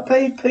PayPal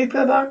webpage,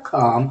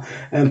 paypal.com,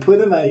 and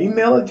put in my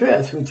email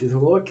address, which is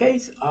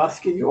lowercase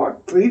Oscar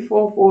York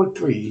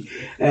 3443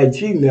 at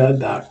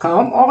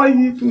gmail.com. Or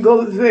you can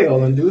go to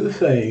Zelle and do the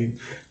same.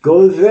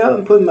 Go to Zelle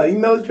and put in my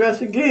email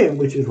address again,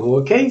 which is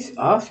lowercase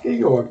Oscar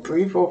York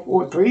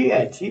 3443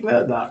 at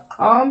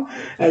gmail.com.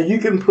 And you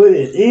can put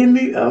in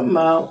any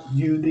amount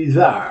you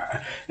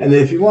desire. And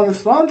if you want to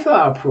sponsor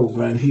our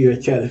program here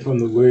at Chatting from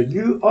the Word,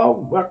 you are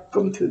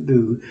welcome to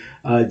do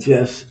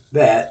just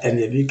that. And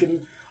if you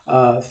can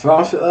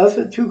sponsor us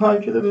at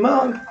 $200 a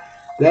month,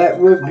 that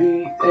would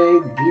be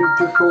a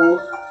beautiful,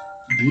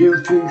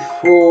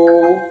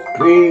 beautiful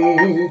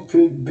thing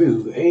to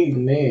do.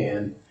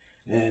 Amen.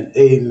 And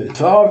amen.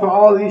 Sorry for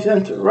all these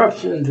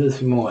interruptions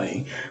this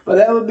morning, but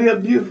that would be a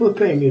beautiful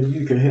thing if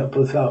you can help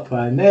us out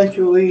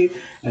financially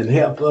and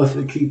help us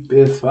to keep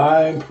this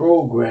fine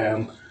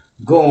program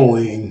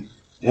going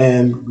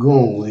and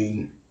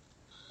going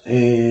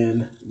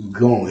and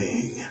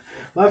going.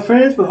 My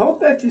friends, we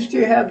hope that you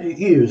still have your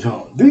ears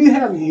on. Do you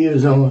have your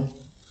ears on?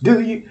 Do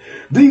you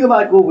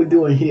like what we're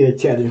doing here,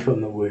 Chatting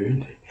from the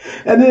Word?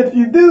 And if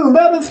you do,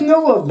 let us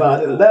know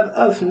about it. Let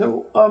us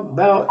know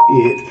about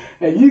it.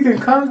 And you can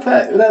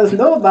let us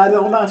know about it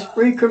on our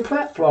Spreaker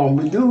platform.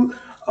 We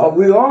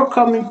are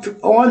coming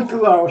on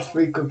through our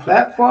Spreaker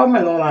platform,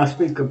 and on our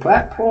Spreaker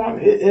platform,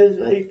 it is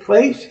a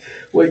place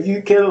where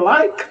you can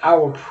like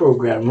our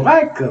program,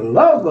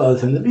 love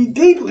us, and if you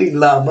deeply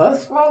love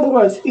us, follow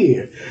us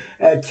here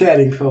at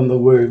Chatting from the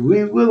Word.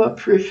 We will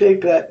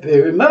appreciate that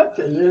very much,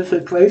 and there's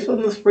a place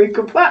on the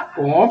Spreaker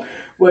platform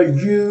where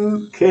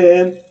you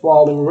can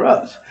follow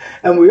us.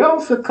 And we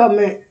also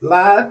coming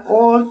live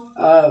on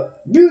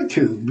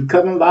YouTube. We're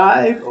coming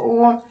live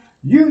on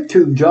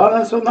YouTube. Join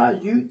us on our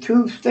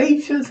YouTube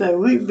stations, and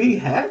we'd be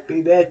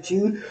happy that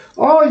you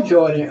are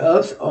joining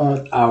us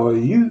on our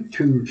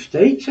YouTube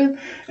station.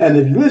 And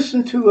if you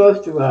listen to us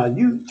through our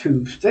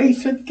YouTube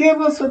station,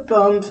 give us a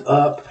thumbs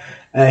up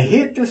and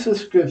hit the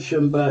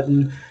subscription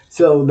button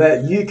so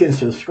that you can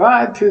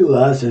subscribe to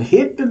us and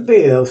hit the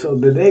bell so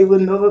that they will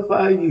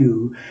notify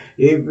you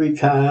every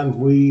time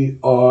we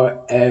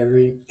are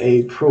airing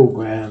a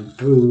program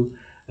through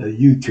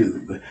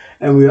YouTube.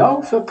 And we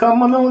also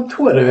come on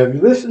Twitter. If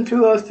you listen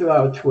to us through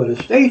our Twitter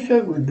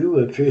station, we do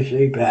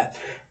appreciate that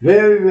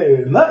very,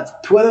 very much.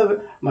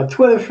 My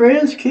Twitter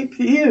friends, keep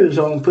your ears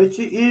on. Put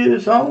your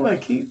ears on and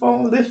keep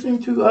on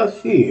listening to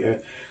us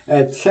here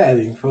at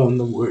Chatting from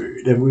the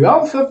Word. And we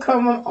also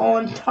come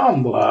on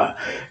Tumblr.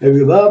 If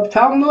you love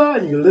Tumblr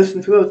and you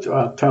listen to us through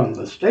our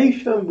Tumblr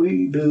station,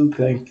 we do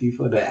thank you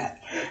for that.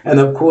 And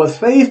of course,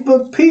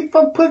 Facebook,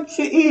 people, put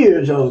your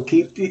ears on.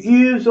 Keep your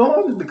ears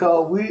on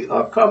because we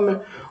are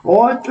coming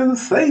on through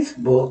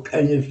Facebook.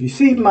 And if you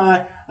see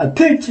a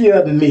picture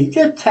of me,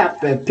 just tap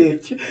that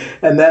picture,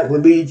 and that will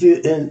lead you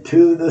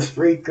into the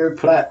Spreaker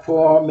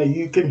platform, and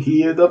you can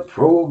hear the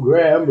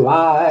program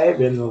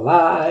live and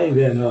live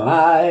and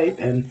live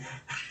and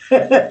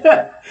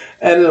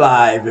and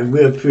live. And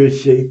we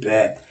appreciate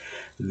that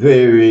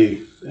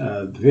very,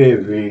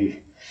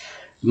 very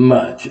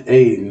much.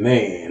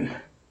 Amen.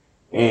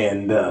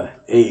 And amen.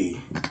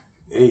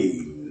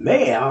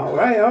 All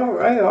right.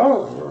 Okay.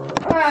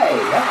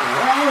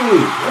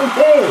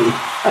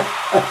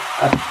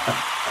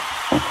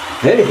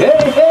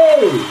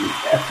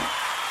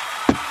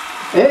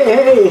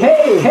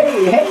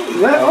 Hey.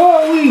 Where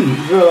are we,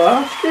 Brother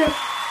Oscar?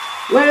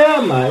 Where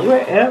am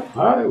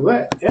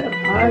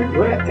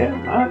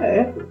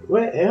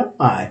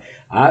I?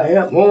 I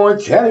am on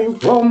Chatting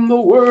from the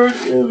Word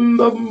in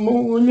the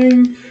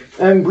morning,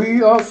 and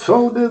we are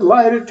so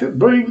delighted to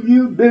bring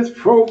you this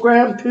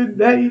program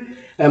today.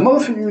 And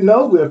most of you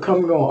know we're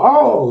coming on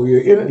all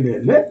your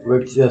internet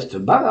networks just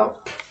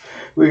about.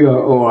 We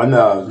are on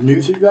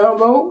Music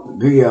Download,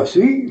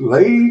 VLC,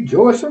 Lay,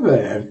 Joyce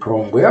Van,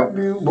 Chrome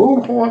WebView,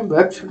 Bullhorn,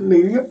 Lex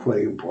Media,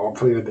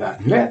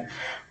 PlayBallPlayer.net,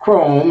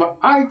 Chrome,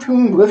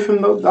 iTunes,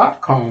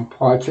 ListenNote.com,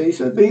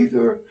 Podchaser,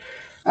 Deezer,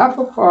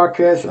 Apple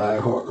Podcasts,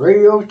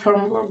 iHeartRadio,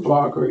 Tumblr,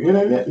 Blogger,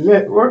 Internet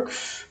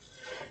Networks,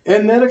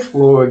 Internet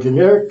Explorer,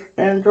 generic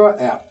Android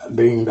app,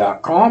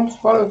 Bing.com,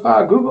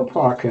 Spotify, Google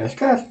Podcasts,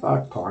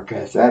 Castbox,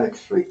 Podcast Addict,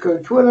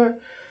 Spreaker, Twitter,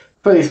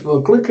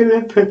 Facebook,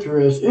 LinkedIn,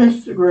 Pinterest,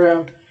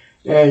 Instagram,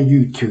 and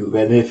YouTube.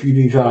 And if you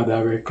need our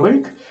direct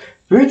link,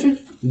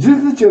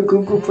 visit your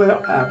Google Play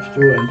App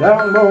Store and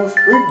download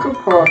Spreaker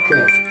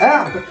Podcast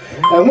app.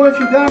 And once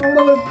you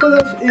download it, put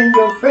us in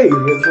your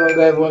favorites so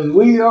that when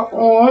we are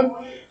on,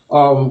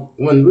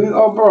 when we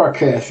are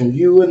broadcasting,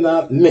 you will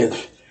not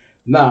miss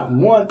not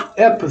one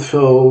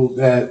episode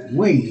that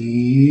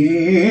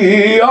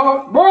we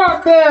are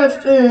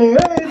broadcasting.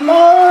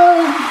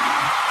 Amen.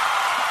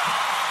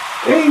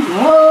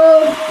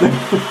 Amen.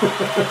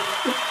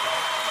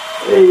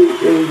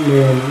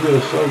 Amen.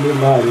 We're so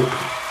delighted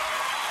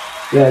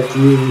that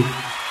you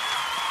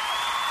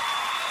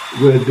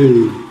will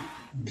do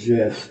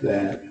just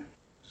that.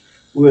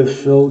 We're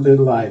so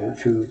delighted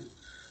to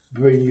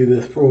bring you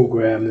this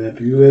program. And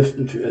if you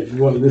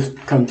want to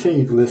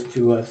continue to listen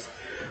to us,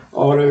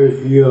 order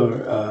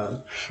your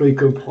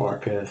Spreaker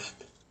podcast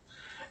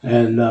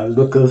and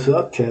look us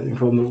up, Chatting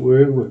from the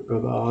Word with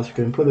Brother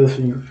Oscar, and put us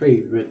in your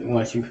favorite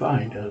once you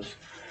find us.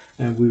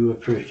 And we will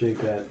appreciate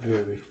that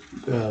very,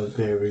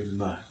 very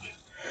much.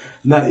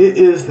 Now, it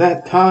is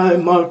that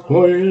time, my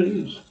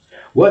friends.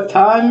 What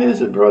time is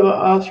it, Brother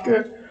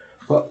Oscar?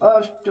 For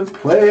us to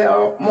play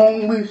our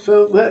only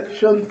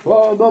selection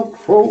for the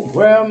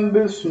program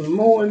this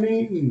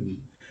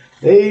morning.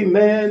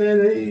 Amen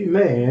and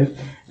amen.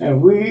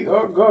 And we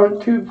are going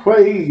to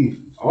play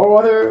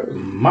Order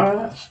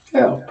My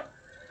Step,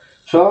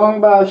 sung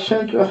by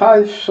Central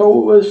High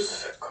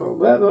soloist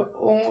Coretta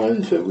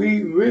Owens, and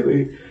we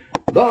really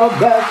love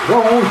that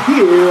song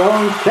here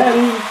on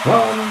Chatting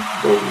from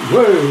the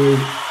Word.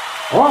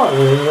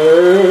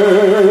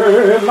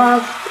 Order My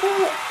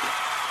Step.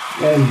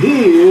 And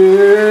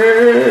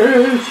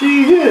here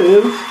she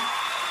is,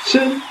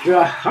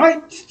 Central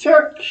Heights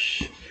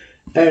Church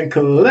and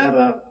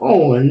Coretta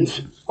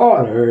Owens,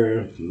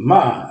 Order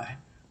My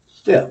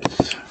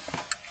Steps.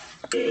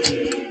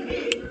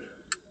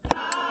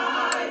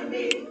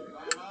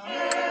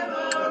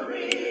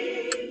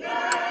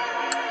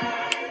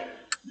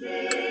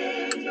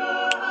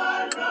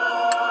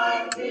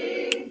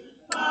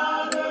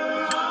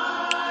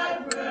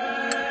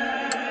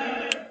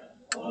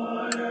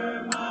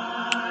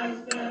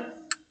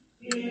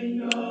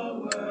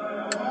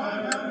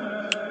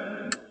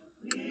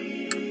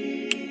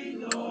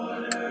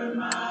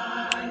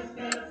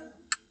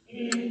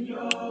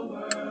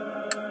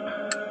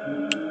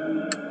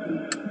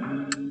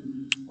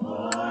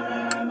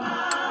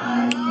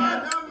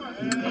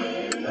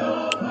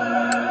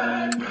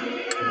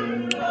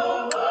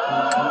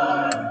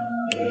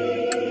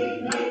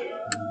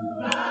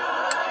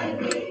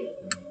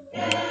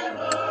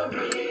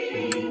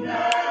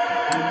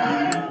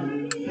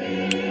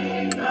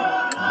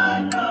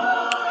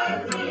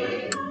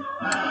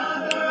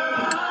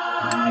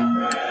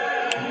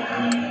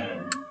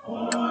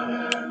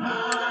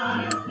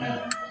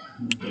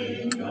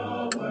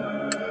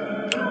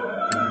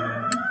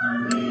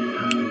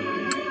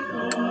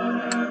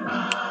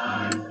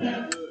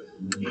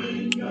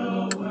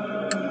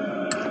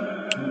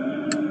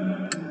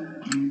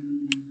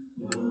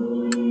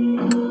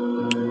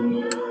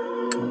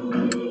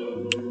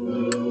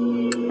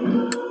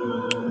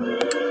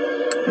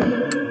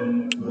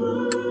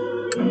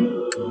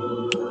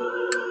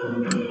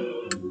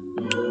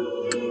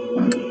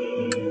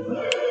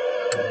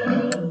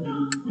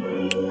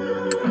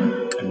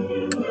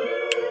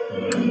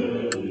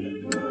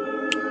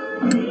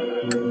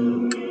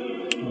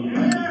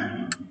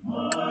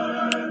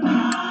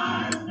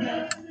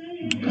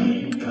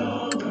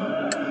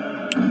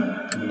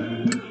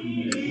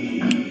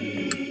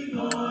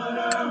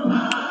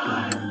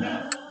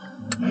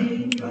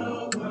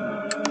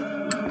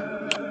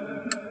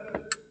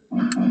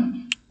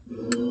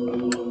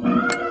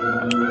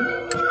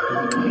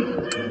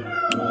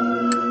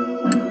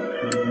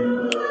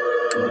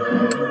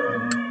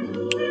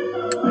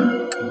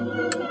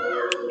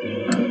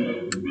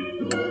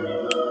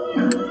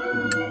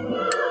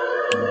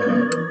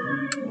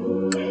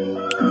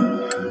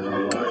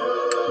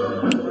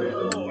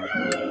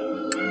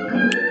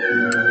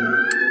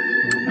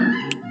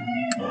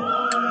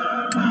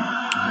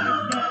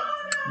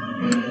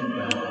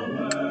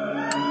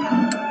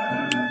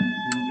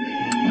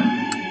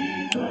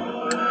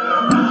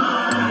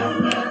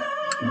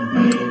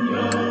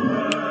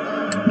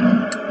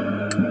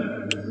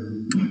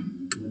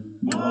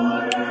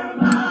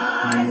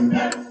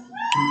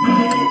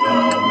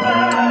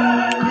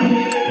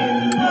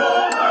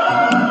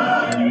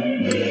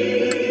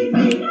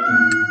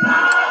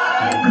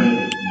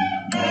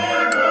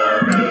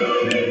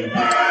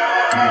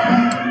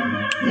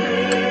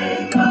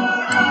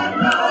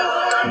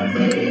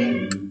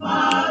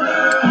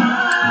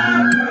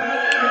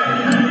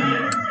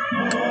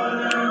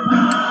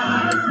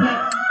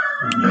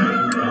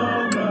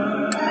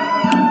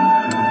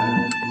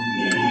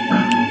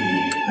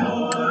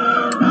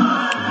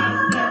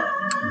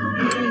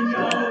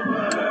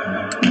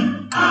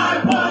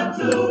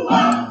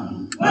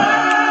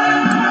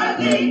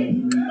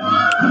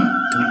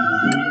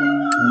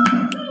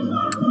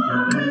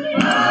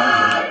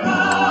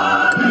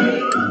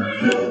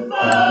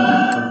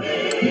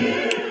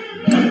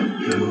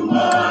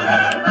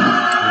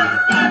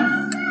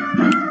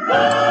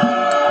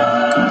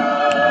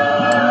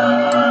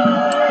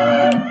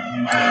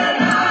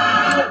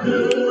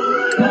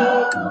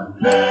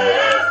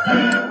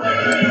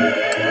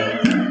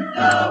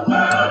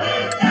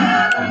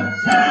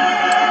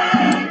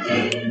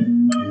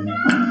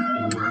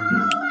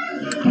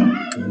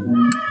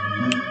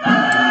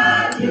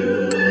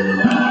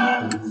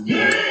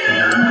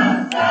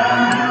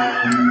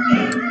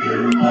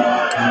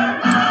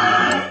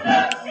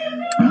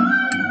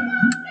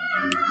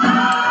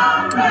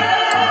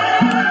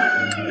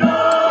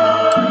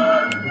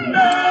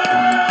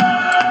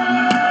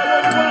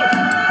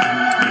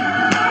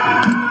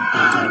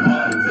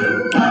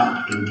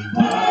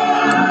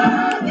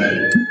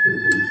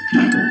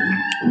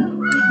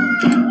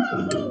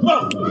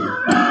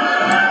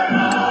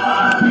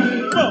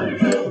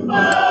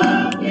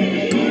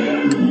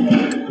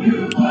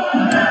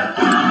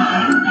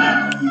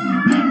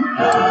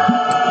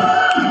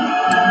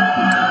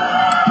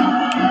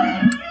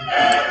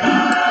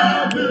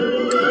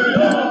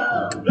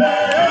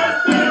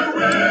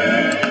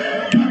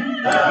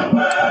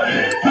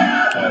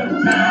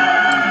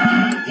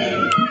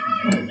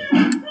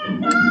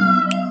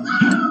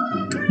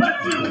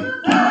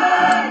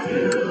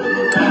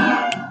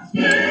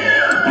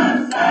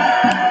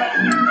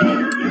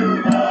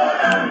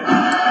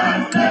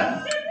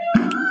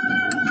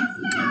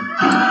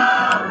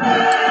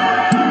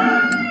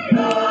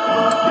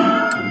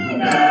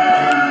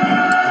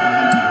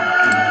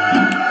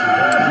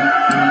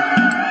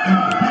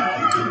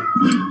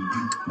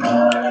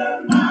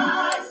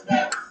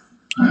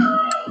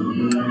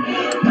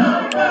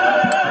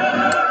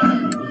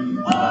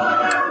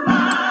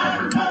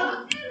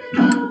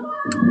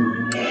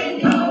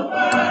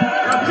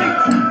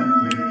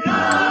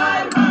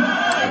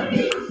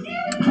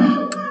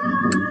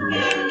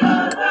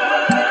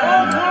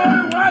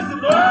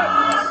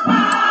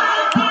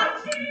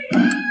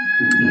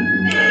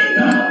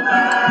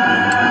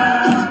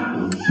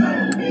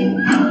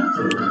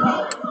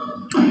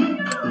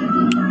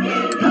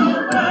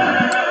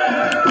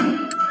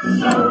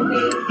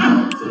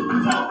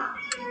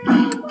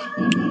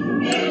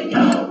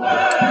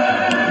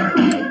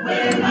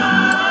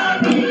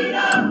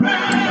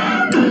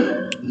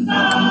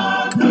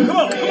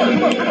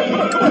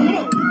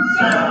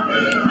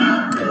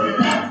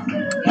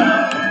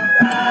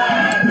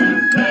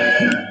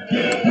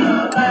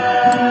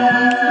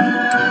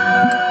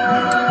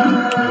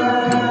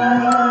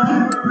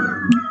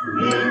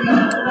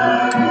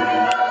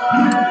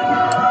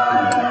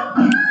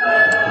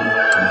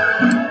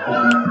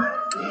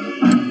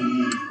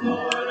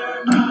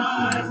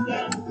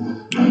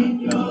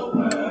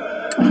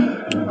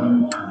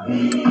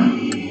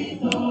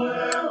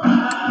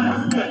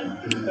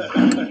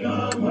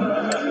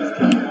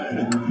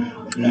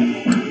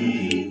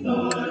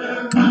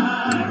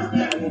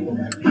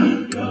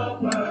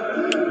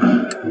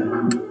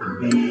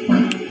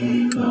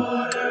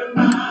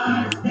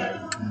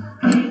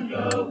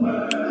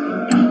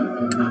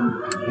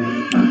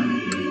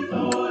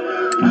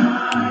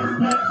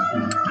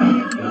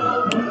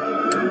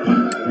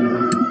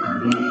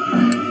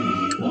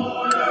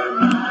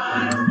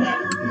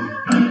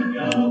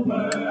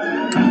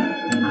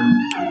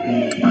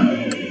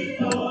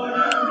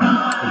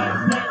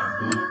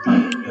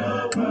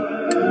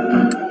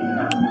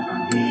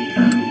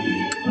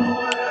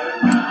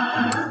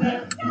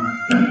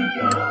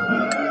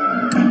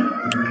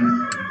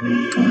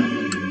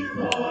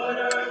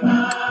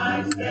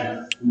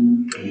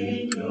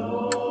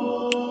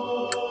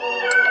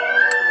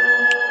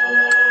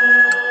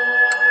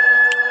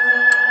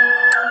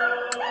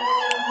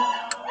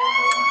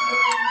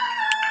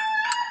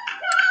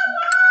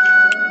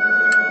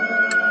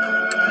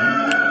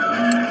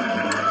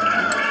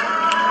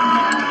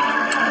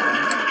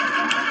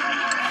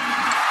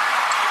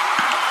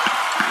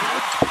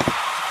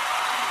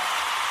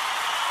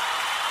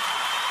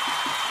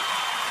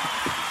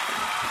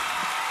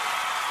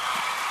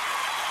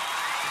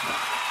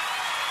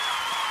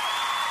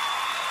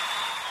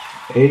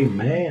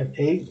 Amen,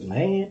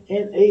 amen,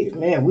 and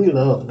amen. We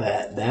love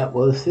that. That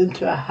was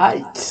Center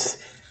Heights.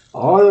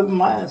 All of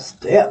my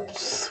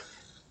steps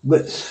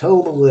with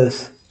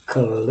soloist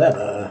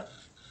Coletta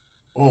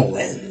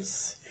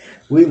Owens.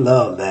 We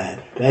love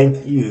that.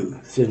 Thank you,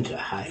 Center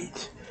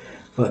Heights,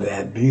 for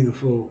that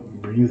beautiful,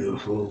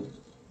 beautiful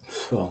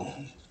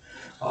song.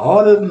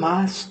 All of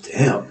my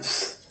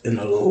steps in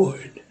the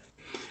Lord.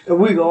 And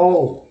we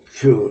all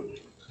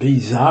should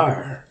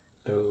desire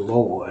the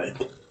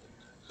Lord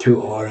to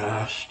order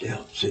our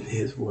steps in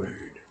His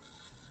Word.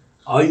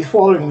 Are you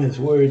following His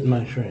Word,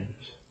 my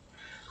friends?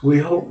 We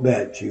hope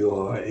that you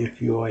are,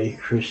 if you are a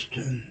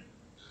Christian.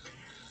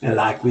 And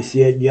like we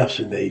said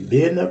yesterday,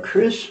 being a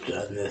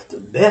Christian is the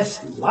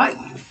best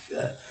life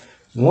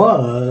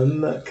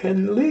one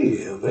can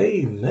live.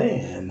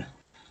 Amen.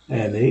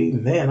 And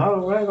amen.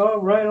 All right, all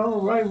right,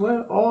 all right.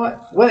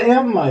 Where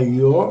am I,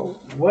 y'all?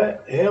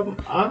 Where am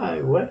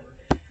I? Where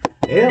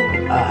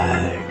am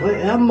I? Where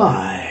am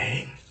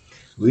I?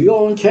 We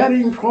on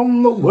Chatting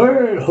from the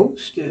Word,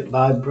 hosted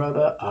by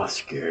Brother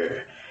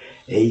Oscar.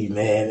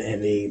 Amen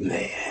and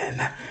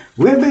amen.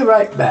 We'll be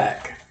right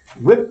back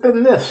with the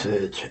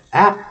message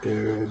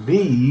after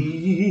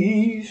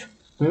these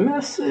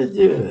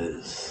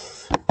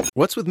messages.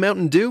 What's with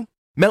Mountain Dew?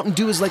 Mountain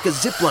Dew is like a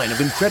zip line of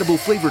incredible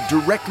flavor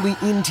directly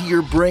into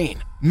your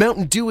brain.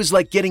 Mountain Dew is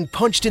like getting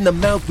punched in the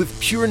mouth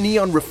with pure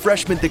neon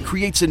refreshment that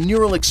creates a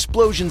neural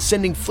explosion,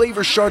 sending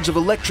flavor shards of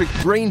electric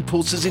brain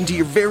pulses into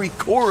your very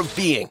core of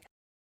being.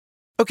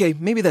 Okay,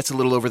 maybe that's a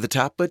little over the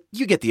top, but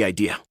you get the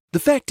idea. The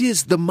fact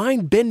is, the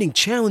mind-bending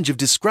challenge of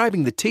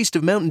describing the taste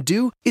of Mountain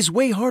Dew is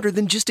way harder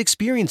than just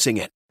experiencing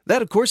it.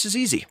 That, of course, is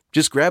easy.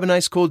 Just grab an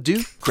ice cold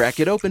Dew, crack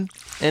it open,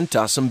 and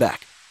toss them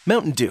back.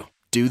 Mountain Dew.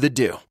 Do the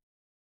Dew.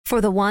 For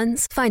the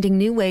ones finding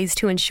new ways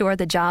to ensure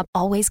the job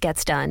always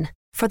gets done.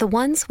 For the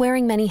ones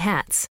wearing many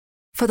hats.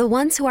 For the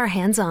ones who are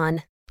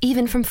hands-on,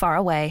 even from far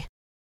away.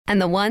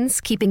 And the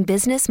ones keeping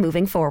business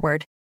moving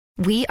forward.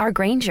 We are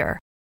Grainger,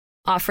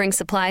 offering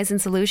supplies and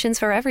solutions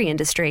for every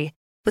industry,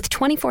 with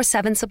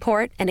 24/7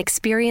 support and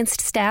experienced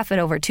staff at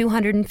over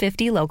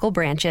 250 local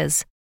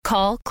branches.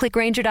 Call,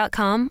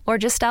 clickgrainger.com, or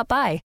just stop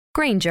by.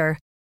 Grainger,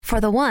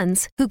 for the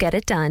ones who get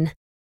it done.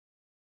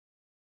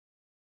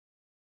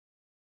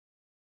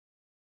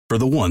 For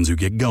the ones who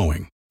get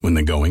going when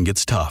the going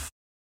gets tough,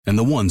 and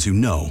the ones who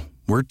know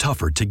we're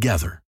tougher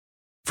together.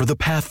 For the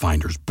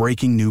Pathfinders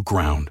breaking new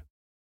ground,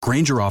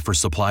 Grainger offers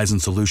supplies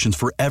and solutions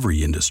for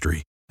every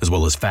industry, as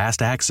well as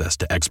fast access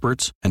to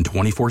experts and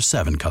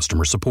 24/7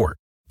 customer support.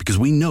 Because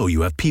we know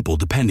you have people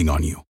depending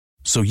on you,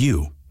 so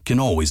you can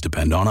always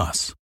depend on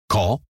us.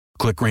 Call,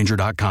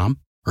 clickgrainger.com,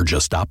 or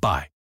just stop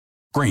by.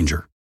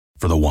 Grainger,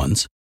 for the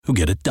ones who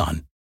get it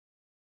done.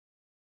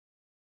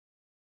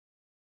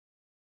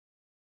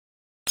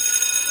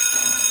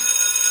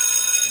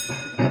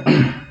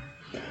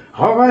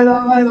 All right,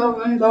 all right, all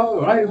right,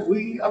 all right.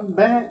 We are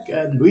back,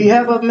 and we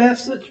have a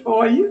message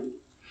for you.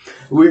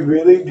 We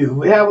really do.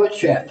 We have a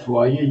chat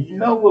for you. You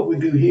know what we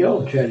do here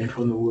on Chatting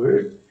from the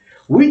Word.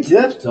 We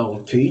just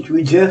don't teach.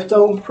 We just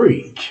don't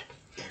preach.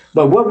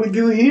 But what we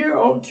do here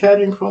on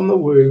Chatting from the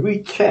Word,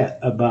 we chat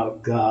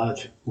about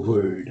God's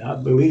Word. I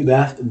believe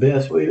that's the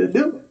best way to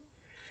do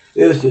it,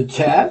 is to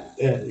chat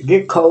and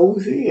get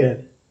cozy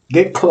and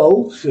get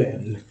close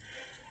and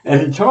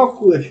to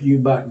talk with you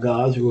about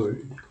God's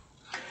Word.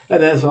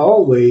 And as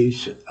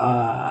always,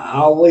 I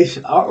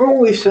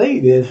always say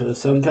this, and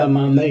sometimes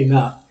I may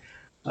not,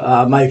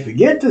 I might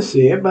forget to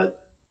say it,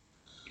 but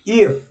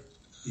if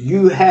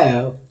you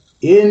have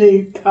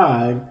any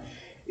time,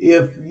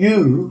 if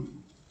you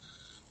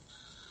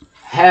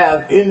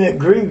have any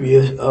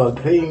grievous of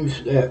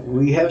things that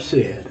we have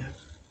said,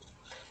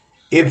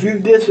 if you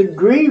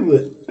disagree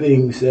with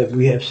things that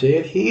we have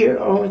said here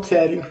on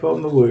Chatting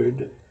from the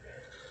Word,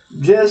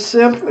 just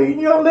simply,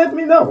 let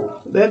me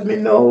know. Let me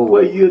know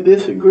where you're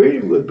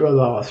disagreeing with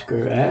Brother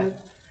Oscar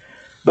at.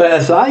 But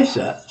as I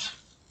said,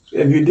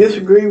 if you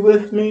disagree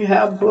with me,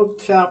 have book,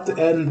 chapter,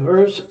 and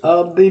verse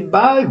of the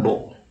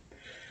Bible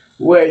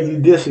where you're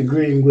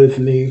disagreeing with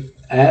me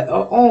at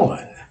or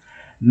on.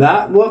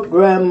 Not what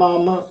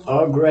grandmama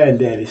or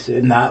granddaddy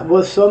said, not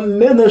what some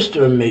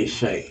minister may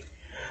say,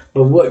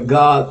 but what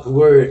God's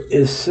Word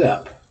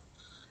itself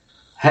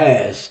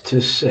has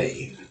to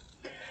say.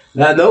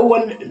 Now,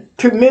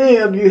 too many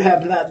of you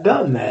have not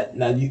done that.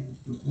 Now,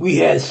 we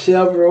had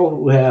several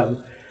who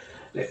have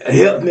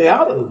helped me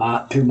out a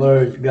lot to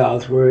learn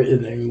God's Word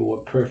in a more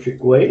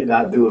perfect way. And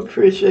I do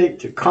appreciate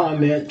the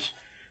comments,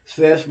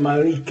 especially my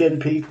LinkedIn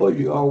people.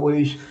 You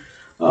always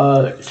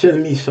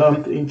send me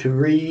something to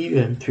read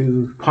and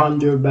to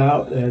ponder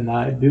about, and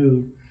I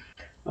do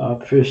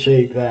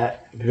appreciate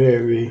that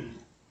very,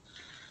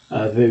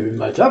 very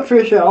much. I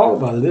appreciate all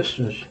of our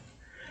listeners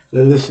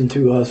that listen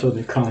to us on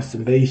a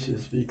constant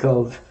basis,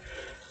 because,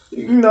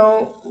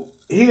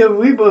 here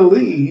we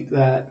believe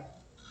that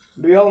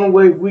the only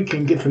way we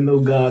can get to know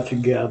God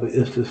together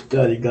is to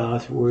study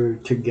God's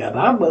Word together.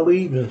 I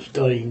believe in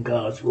studying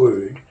God's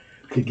Word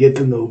to get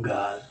to know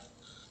God.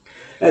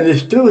 And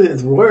it's through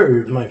His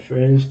Word, my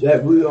friends,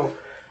 that we'll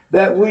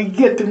that we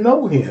get to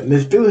know him.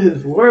 It's through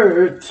his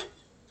words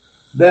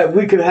that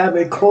we can have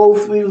a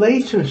close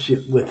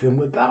relationship with him.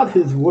 Without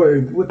his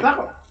word,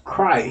 without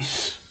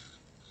Christ,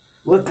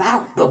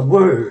 without the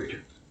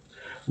word,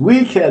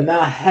 we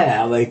cannot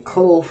have a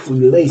close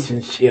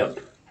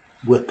relationship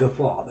with the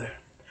Father.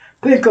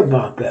 Think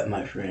about that,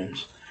 my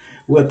friends.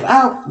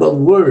 Without the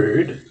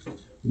word,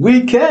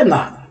 we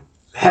cannot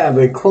have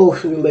a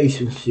close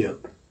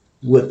relationship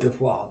with the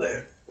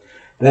Father.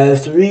 That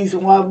is the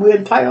reason why we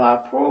entitle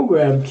our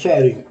program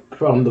Chatting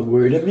from the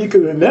Word. If you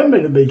can remember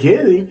in the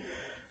beginning,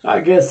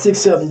 I guess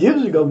 6-7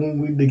 years ago when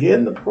we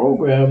began the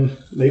program,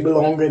 maybe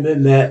longer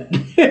than that,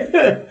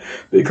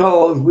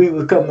 because we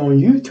was coming on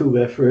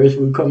YouTube at first,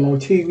 we come on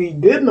TV,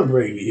 then the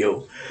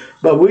radio.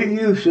 But we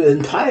used to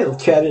entitle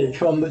Chatting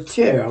from the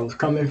Chair. I was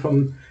coming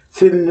from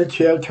sitting in the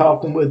chair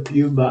talking with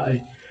you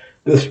by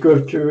the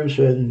scriptures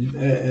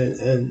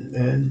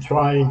and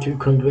trying to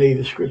convey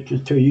the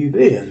scriptures to you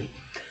then.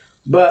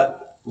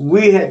 But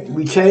we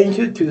changed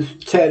it to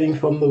Chatting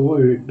from the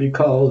Word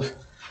because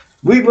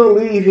we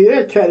believe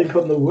here, Chatting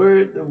from the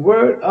Word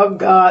of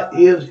God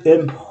is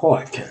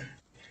important.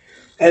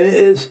 And it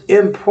is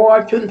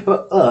important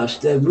for us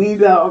that we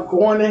that are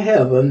going to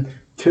heaven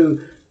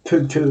to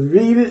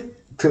read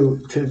it,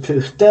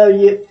 to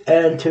study it,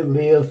 and to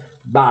live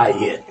by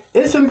it.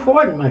 It's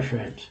important, my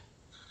friends.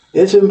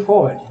 It's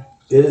important.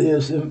 It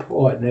is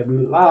important that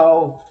we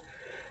allow,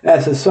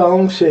 as the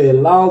song said,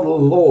 allow the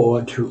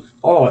Lord to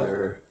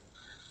order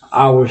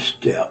our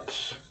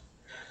steps.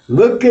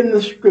 Look in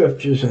the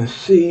scriptures and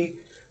see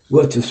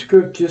what the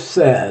scripture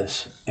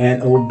says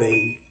and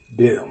obey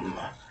them.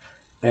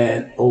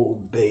 And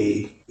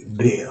obey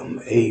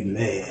them.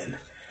 Amen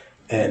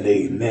and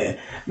amen.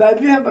 Now,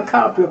 if you have a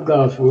copy of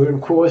God's Word,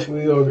 of course,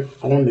 we are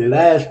on the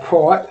last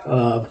part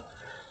of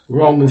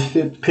Romans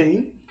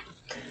 15.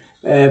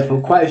 And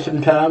for quite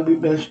some time,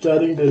 we've been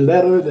studying the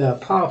letter the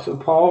Apostle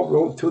Paul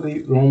wrote to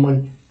the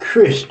Roman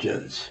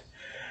Christians.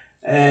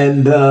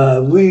 And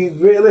we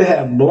really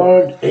have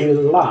learned a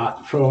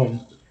lot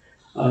from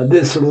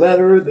this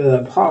letter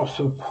that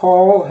Apostle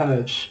Paul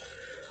has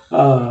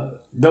has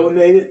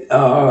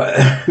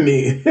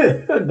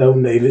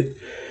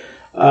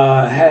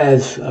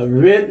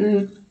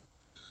written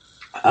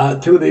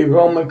to the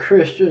Roman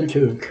Christians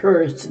to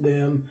encourage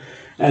them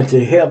and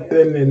to help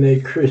them in their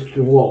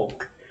Christian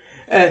walk.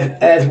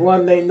 As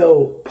one may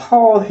know,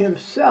 Paul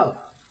himself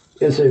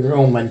is a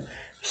Roman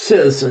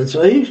citizen,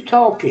 so he's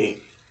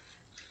talking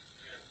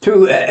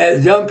to,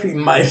 as young people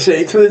might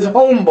say, to his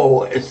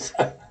homeboys,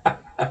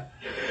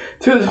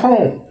 to his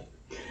home.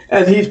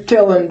 And he's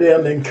telling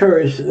them,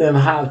 encouraging them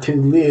how to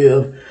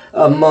live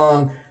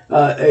among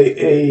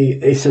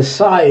a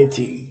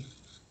society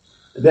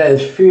that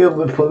is filled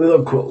with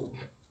political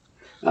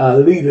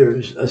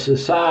leaders, a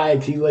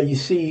society where you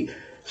see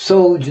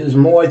soldiers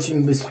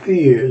marching with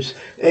spears,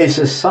 a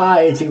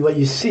society where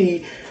you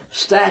see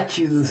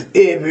statues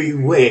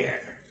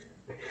everywhere.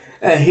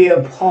 And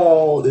here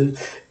Paul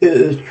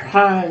is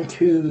trying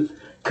to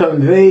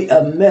convey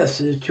a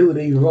message to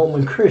the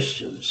Roman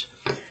Christians.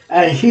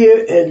 And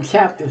here in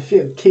chapter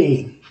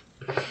 15,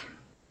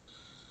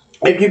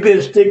 if you've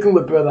been sticking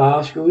with Brother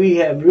Oscar, we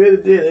have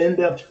really did an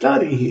in-depth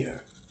study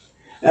here.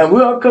 And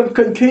we'll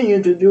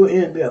continue to do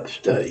in-depth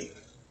study.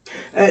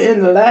 And in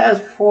the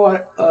last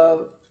part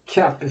of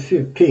chapter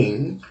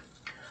 15,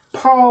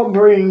 Paul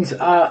brings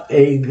out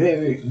a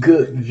very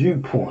good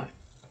viewpoint.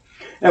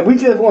 And we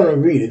just want to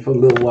read it for a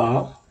little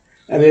while.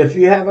 And if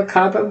you have a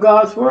copy of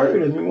God's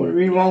Word and you want to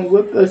read along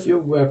with us, you're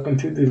welcome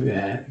to do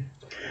that.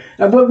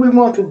 And what we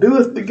want to do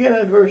is begin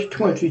at verse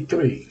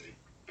 23.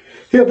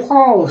 Here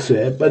Paul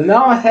said, "But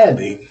now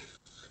having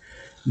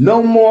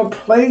no more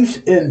place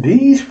in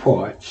these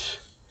parts,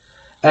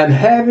 and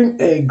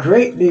having a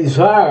great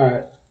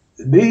desire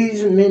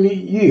these many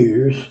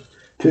years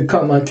to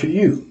come unto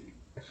you,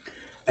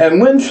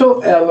 and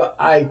whensoever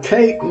I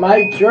take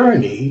my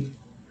journey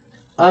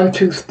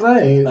unto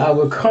Spain, I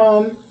will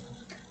come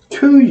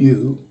to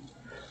you,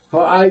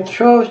 for I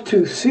trust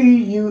to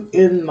see you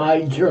in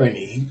my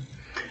journey,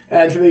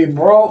 and to be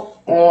brought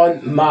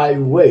on my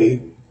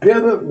way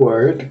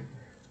thitherward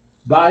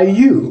by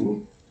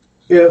you,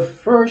 if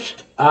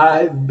first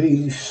I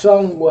be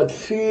somewhat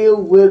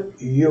filled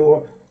with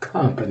your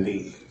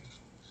company.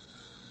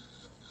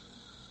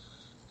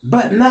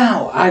 But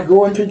now I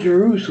go into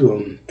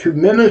Jerusalem to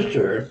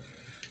minister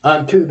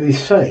unto the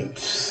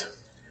saints,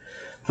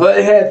 for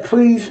it had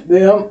pleased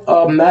them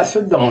of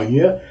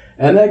Macedonia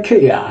and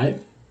Achaia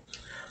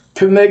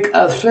to make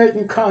a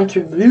certain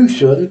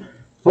contribution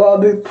for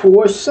the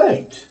poor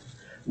saints,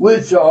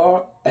 which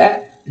are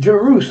at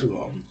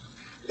Jerusalem.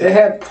 It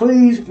had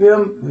pleased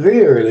them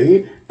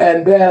verily,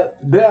 and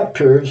that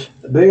debtors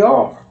they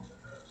are.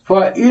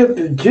 For if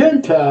the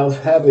Gentiles,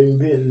 having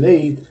been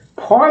made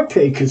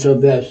partakers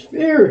of their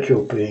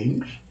spiritual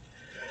things,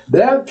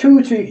 their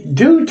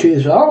duty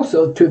is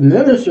also to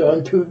minister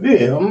unto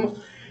them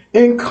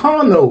in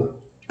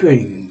carnal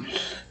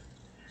things.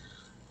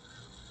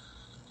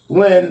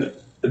 When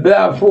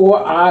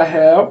therefore I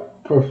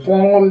have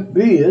performed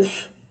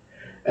this,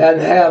 and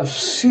have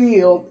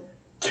sealed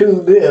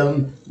to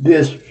them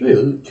this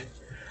fruit,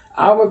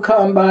 I will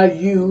come by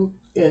you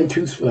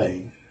into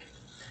slain.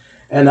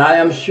 And I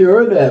am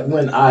sure that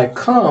when I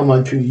come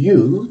unto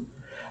you,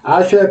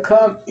 I shall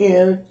come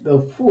in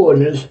the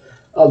fullness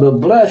of the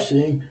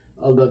blessing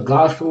of the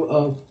gospel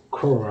of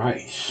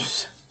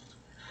Christ.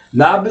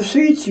 Now I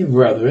beseech you,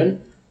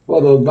 brethren, by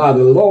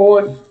the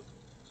Lord,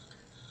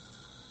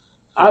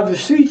 I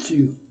beseech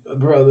you,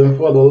 brethren,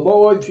 for the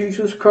Lord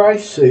Jesus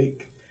Christ's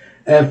sake,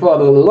 and for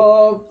the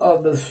love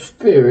of the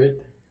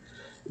Spirit,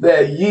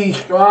 that ye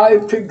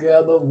strive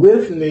together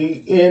with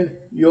me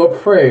in your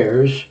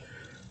prayers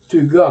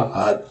to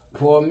God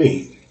for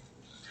me,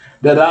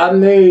 that I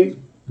may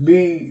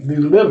be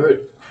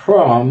delivered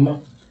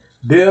from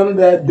them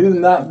that do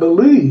not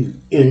believe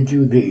in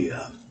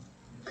Judea,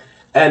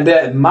 and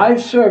that my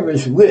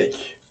service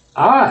which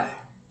I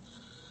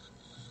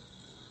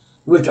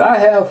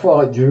have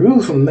for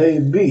Jerusalem may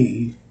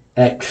be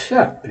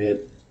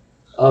accepted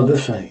of the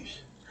saints,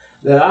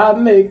 that I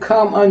may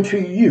come unto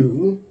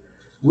you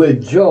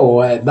with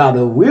joy by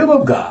the will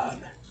of God,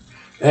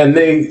 and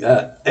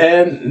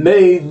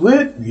may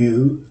with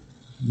you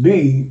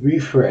be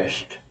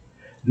refreshed.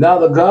 Now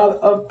the God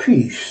of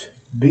peace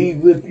be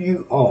with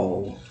you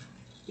all.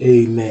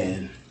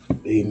 Amen.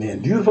 Amen.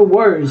 Beautiful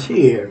words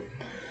here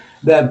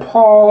that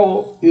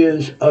Paul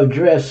is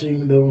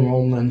addressing the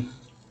Roman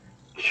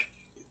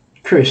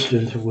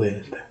Christians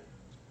with.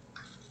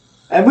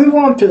 And we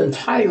want to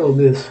entitle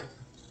this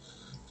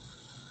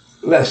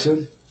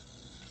lesson,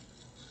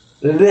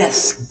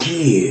 Let's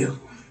Give.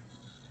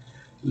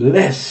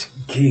 Let's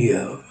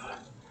give.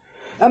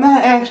 And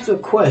I asked the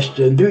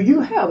question, do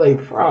you have a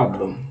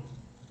problem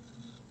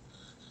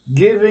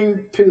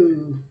giving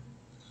to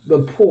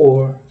the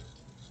poor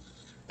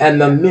and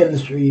the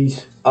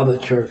ministries of the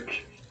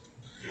church?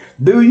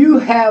 Do you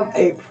have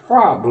a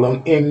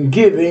problem in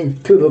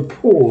giving to the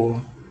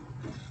poor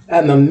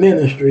and the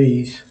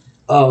ministries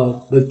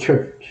of the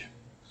church?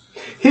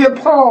 Here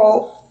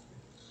Paul,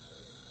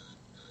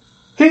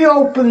 he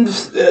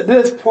opens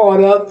this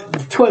part up, the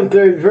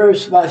 23rd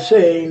verse, by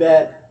saying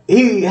that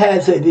he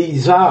has a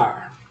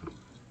desire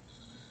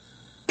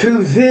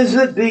to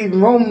visit the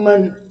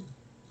Roman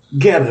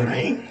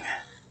gathering.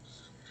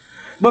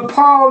 But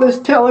Paul is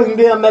telling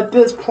them at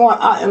this point,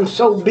 I am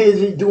so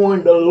busy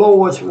doing the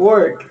Lord's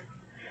work,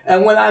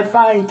 and when I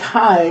find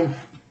time,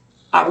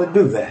 I would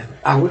do that.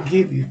 I would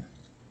give you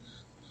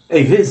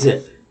a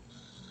visit.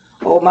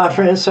 Oh, my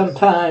friends,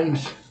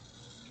 sometimes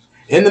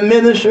in the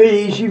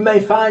ministries, you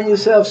may find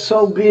yourself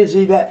so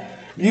busy that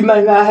you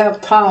may not have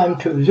time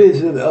to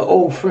visit an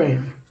old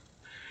friend.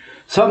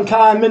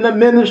 Sometime in the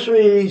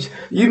ministries,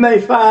 you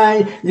may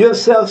find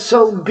yourself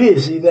so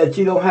busy that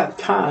you don't have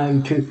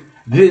time to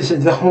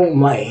visit the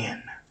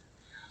homeland.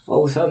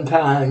 Oh,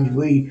 sometimes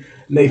we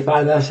may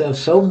find ourselves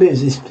so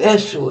busy,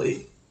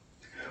 especially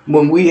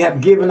when we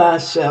have given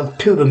ourselves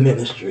to the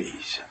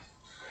ministries.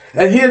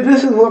 And here,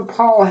 this is what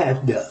Paul has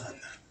done.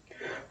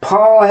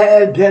 Paul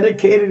had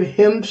dedicated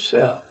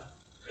himself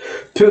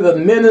to the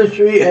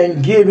ministry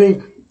and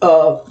giving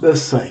of the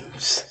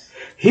saints.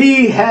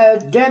 He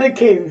had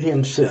dedicated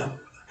himself.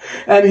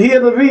 And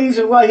here the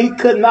reason why he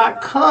could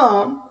not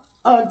come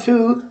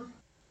unto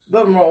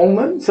the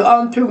Romans,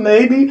 unto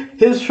maybe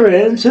his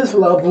friends, his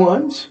loved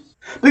ones,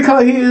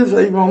 because he is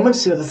a Roman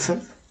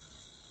citizen,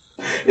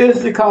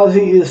 is because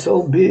he is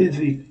so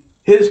busy.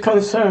 His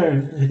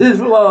concern,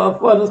 his love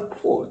for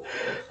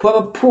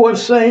the poor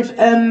saints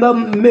and the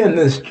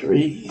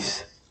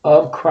ministries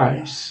of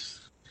Christ.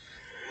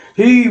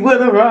 He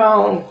went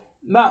around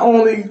not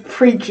only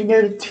preaching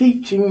and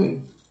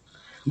teaching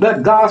the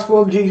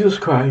gospel of Jesus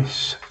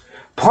Christ.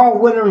 Paul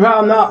went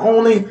around not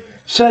only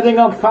setting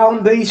up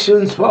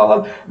foundations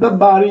for the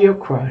body of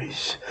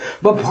Christ,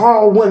 but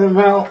Paul went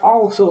around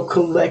also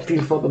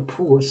collecting for the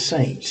poor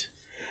saints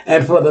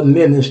and for the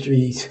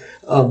ministries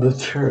of the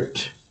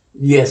church.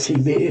 Yes, he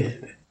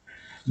did.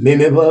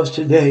 Many of us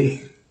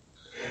today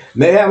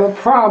may have a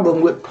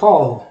problem with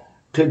Paul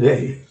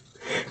today.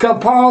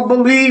 Because Paul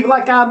believed,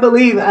 like I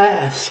believe,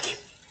 ask.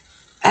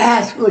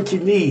 Ask what you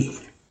need,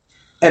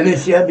 and it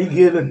shall be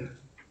given.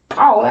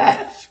 Paul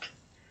asked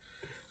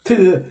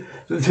to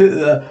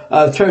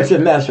the church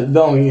of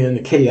Macedonia and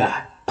the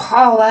Achaia.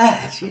 Paul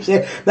asked, he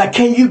said, now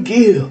can you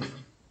give?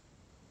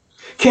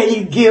 Can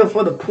you give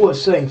for the poor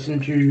saints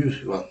in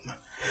Jerusalem?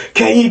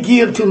 Can you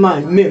give to my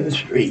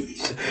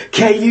ministries?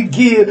 Can you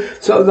give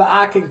so that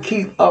I can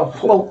keep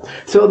afloat,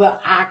 so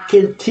that I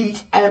can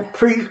teach and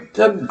preach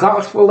the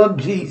gospel of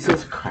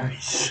Jesus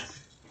Christ?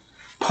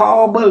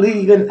 Paul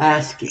believed in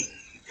asking.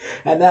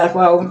 And that's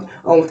why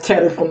I'm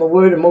telling from the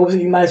word. And most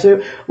of you might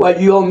say, well,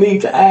 you don't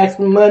need to ask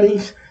for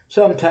monies.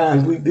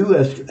 Sometimes we do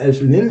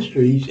as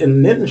ministries,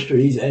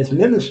 as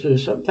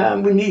ministers,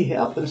 sometimes we need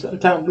help and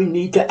sometimes we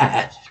need to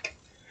ask.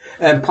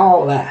 And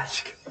Paul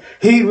asked.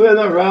 He went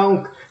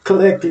around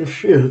collecting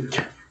fruit.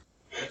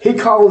 He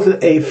calls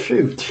it a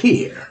fruit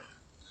here.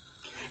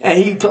 And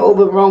he told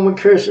the Roman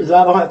Christians,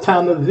 I don't have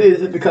time to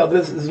visit because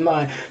this is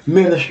my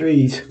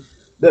ministries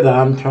that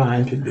I'm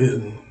trying to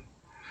do.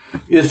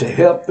 is to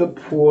help the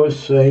poor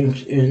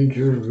saints in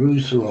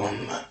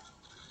Jerusalem.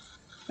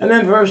 And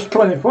then verse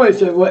 24, it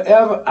says,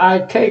 whenever I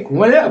take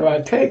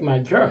my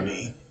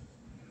journey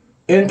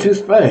into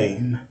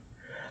Spain,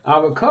 I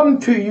will come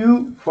to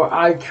you, for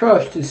I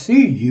trust to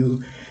see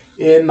you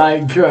in my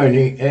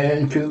journey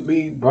and to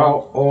be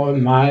brought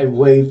on my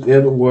way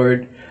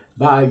thitherward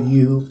by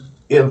you,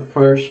 if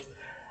first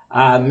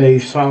I may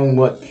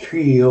somewhat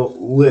feel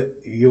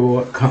with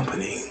your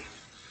company.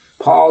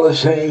 Paul is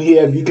saying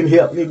here, if you can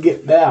help me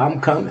get there,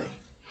 I'm coming.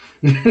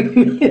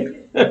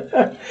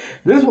 This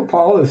is what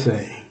Paul is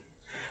saying.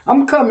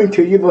 I'm coming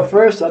to you, but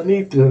first I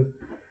need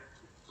to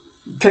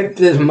take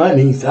this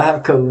money that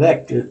I've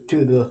collected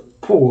to the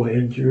poor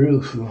in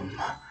Jerusalem.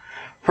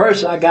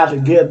 First, I got to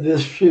give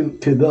this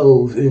fruit to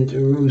those in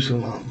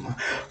Jerusalem.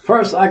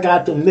 First, I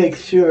got to make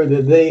sure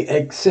that they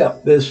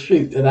accept this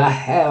fruit that I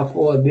have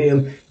for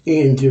them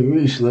in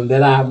Jerusalem,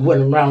 that I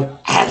went around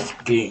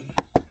asking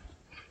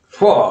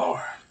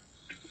for,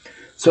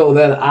 so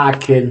that I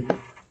can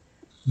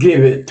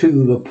give it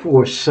to the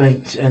poor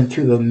saints and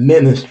to the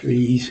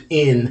ministries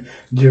in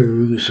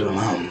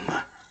Jerusalem.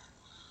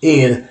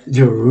 In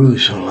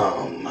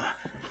Jerusalem.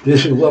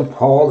 This is what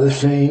Paul is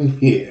saying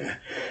here.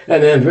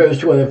 And then verse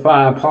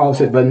 25, Paul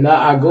said, but now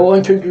I go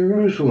into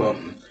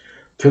Jerusalem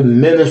to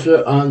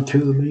minister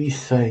unto these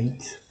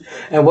saints.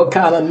 And what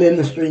kind of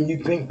ministry do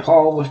you think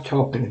Paul was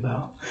talking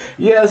about?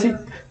 Yes, he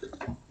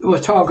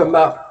was talking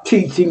about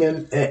teaching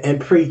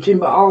and preaching,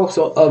 but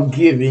also of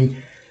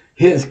giving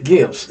his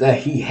gifts that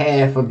he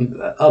had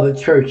from other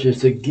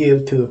churches to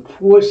give to the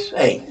poor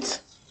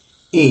saints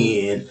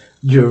in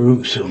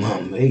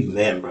Jerusalem.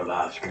 Amen, Brother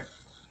Oscar.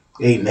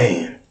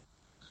 Amen.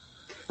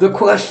 The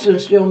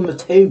question's still on the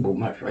table,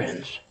 my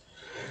friends.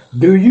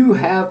 Do you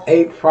have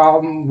a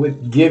problem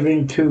with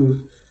giving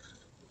to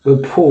the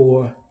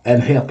poor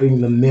and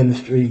helping the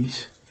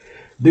ministries?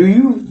 Do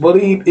you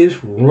believe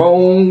it's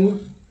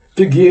wrong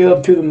to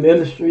give to the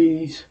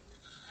ministries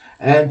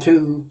and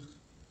to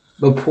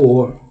the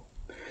poor?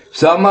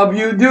 Some of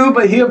you do,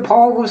 but here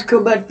Paul was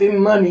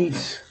collecting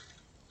monies.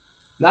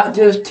 Not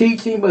just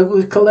teaching, but he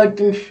was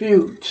collecting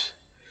fruits.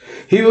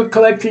 He was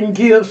collecting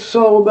gifts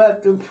so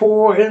that the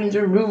poor in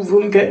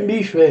Jerusalem can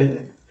be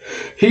fed.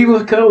 He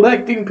was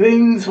collecting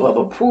things for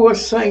the poor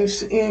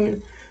saints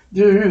in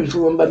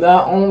Jerusalem, but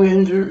not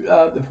only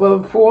for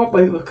the poor,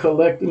 but he was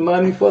collecting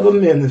money for the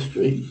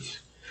ministries.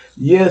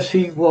 Yes,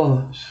 he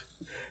was.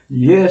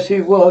 Yes,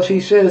 he was.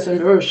 He says in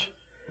verse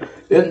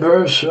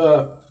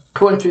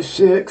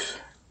 26,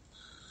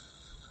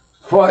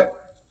 for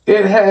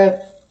it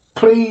had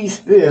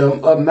pleased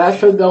them of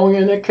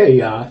Macedonia and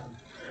Achaia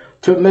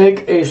to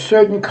make a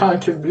certain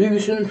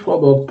contribution for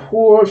the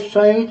poor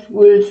saints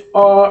which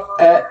are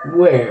at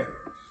where?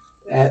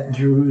 At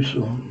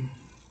Jerusalem.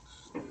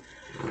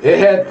 It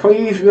had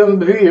pleased them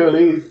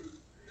dearly,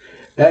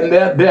 and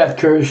that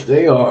debtors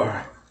they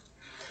are.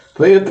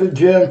 For if the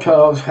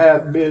Gentiles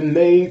have been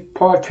made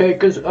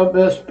partakers of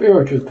their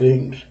spiritual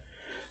things,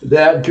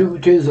 their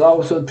duty is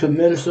also to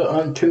minister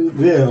unto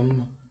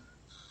them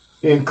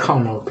in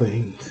carnal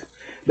things.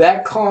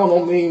 That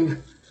carnal means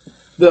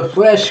the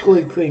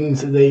fleshly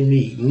things that they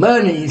need.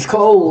 Monies,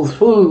 clothes,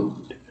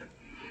 food.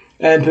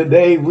 And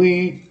today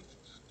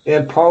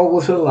and Paul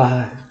was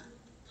alive,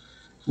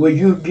 will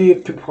you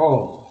give to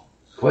Paul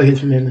for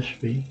his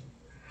ministry?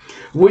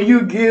 Will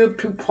you give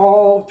to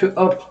Paul to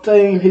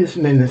sustain his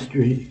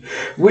ministry?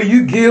 Will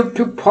you give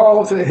to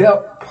Paul to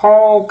help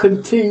Paul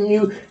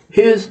continue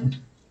his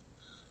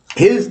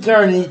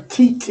journey,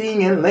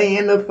 teaching and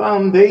laying the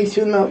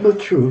foundation of the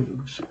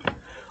truths?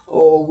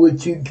 Or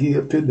would you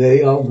give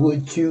today, or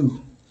would you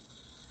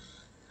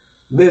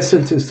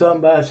listen to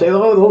somebody say,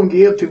 oh, don't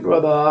give to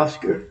Brother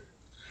Oscar.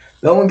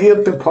 Don't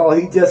give to Paul.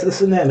 He's just a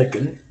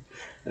shenanigan.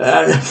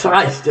 A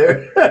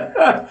shyster.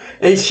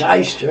 A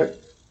shyster.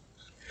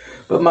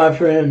 But my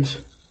friends,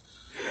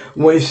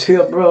 when you see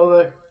a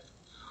brother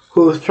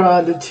who is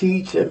trying to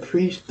teach and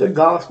preach the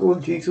gospel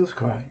of Jesus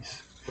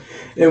Christ,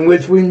 in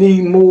which we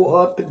need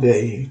more of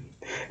today,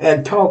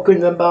 and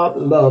talking about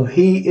love,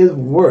 he is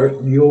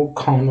worth your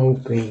carnal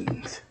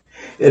things.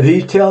 If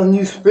he's telling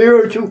you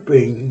spiritual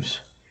things,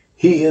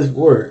 he is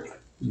worth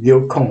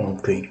your carnal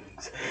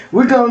things.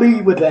 We're going to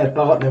leave with that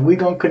thought, and we're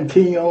going to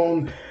continue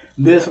on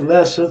this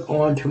lesson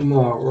on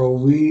tomorrow.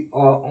 We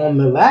are on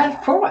the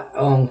last part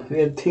on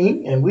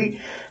 15, and we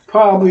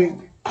probably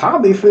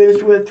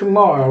finish with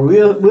tomorrow.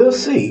 We'll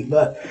see,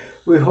 but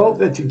we hope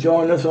that you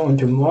join us on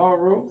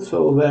tomorrow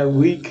so that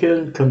we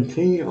can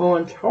continue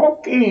on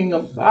talking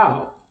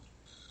about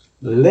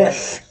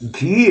let's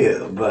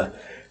give.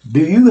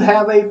 Do you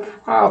have a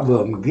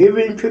problem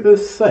giving to the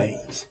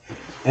saints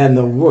and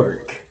the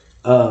work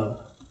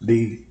of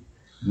the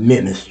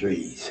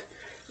ministries?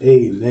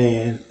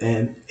 Amen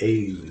and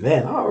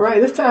amen. All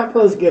right, it's time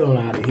for us to get on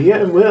out of here,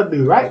 and we'll be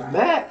right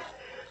back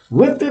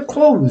with the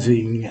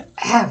closing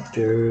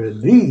after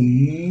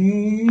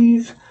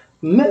these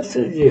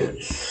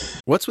messages.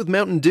 What's with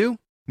Mountain Dew?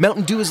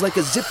 Mountain Dew is like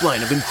a zip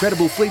line of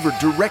incredible flavor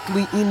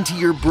directly into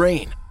your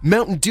brain.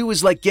 Mountain Dew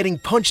is like getting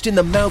punched in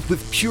the mouth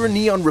with pure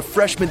neon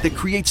refreshment that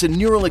creates a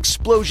neural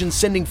explosion,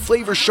 sending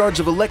flavor shards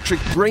of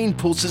electric brain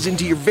pulses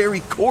into your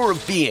very core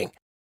of being.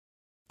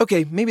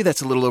 Okay, maybe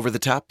that's a little over the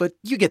top, but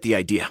you get the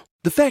idea.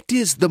 The fact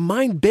is, the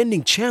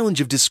mind-bending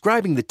challenge of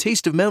describing the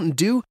taste of Mountain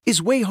Dew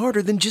is way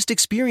harder than just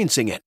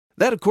experiencing it.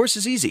 That, of course,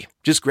 is easy.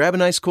 Just grab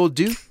an ice cold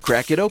Dew,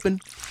 crack it open,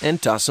 and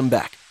toss them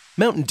back.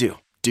 Mountain Dew.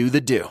 Do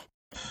the Dew.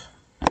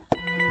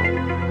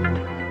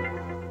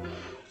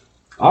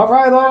 All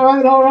right.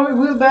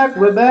 We're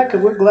back,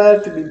 and we're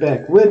glad to be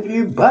back with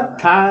you. But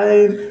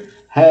time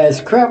has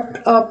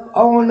crept up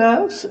on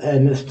us,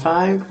 and it's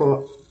time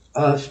for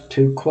us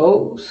to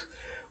close.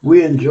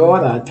 We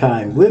enjoyed our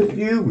time with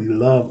you. We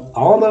love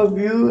all of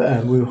you,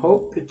 and we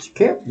hope it's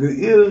kept your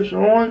ears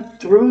on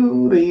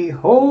through the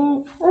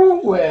whole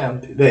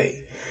program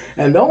today.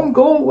 And don't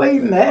go away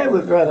mad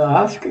with Brother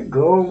Oscar.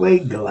 Go away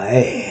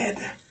glad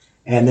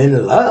and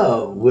in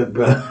love with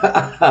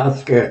Brother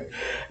Oscar.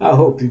 I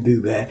hope you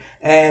do that.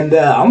 And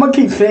I'm going to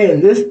keep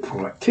saying this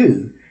part,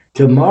 too.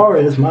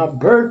 Tomorrow is my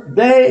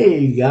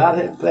birthday. God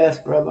has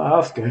blessed Brother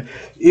Oscar.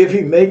 If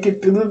he make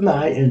it through the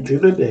night and through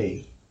the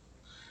day,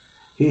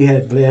 he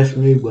had blessed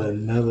me with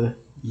another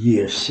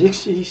year,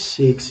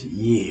 66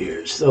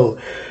 years. So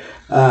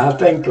I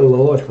thank the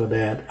Lord for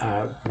that.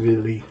 I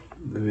really,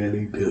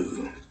 really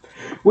do.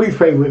 We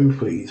pray with me,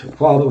 please.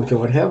 Father, which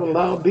art in heaven,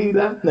 hallowed be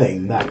thy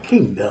name. Thy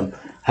kingdom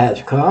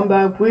has come,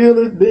 thy will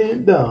is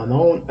being done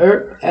on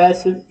earth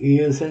as it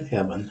is in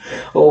heaven.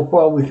 Oh,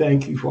 Father, we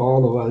thank you for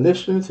all of our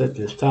listeners at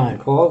this time.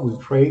 Father, we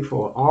pray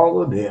for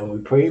all of them. We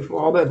pray,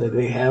 Father, that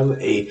they have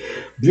a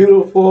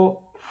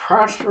beautiful,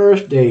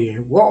 prosperous day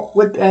and walk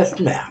with that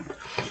snap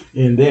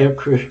in their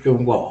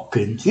Christian walk.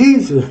 In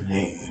Jesus'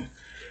 name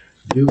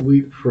do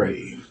we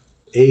pray.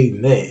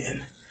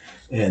 Amen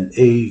and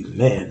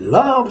amen.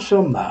 Love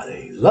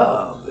somebody.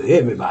 Love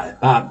everybody.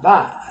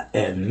 Bye-bye.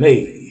 And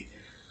may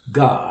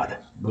God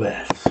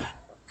bless.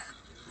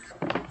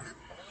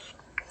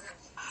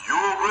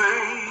 Your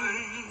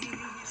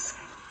grace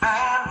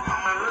and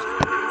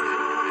mercy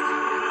brought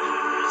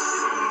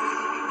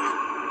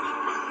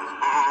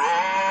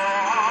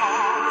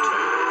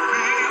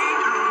me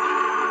through.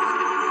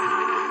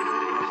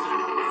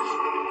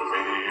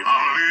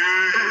 I'm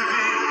living this moment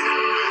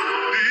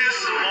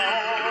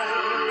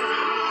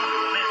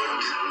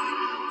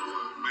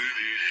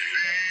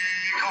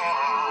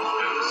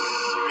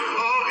because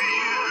of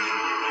you.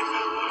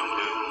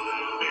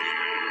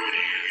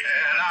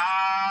 And I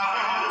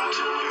want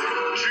to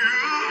thank you.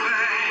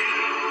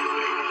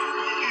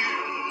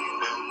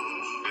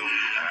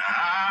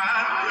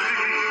 I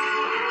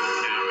praise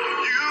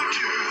you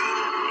too.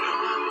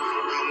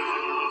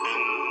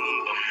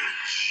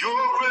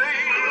 Your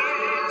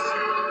grace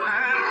and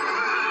mercy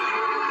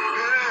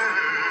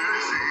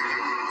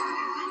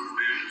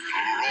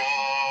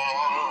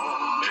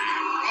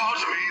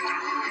brought me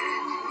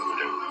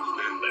through.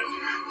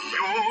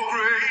 Your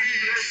grace.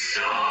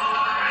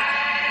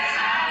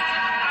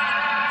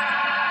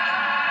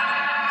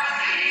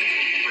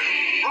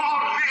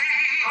 Brought me.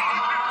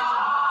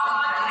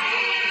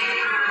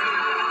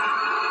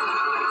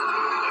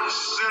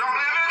 Said I'm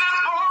living this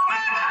moment.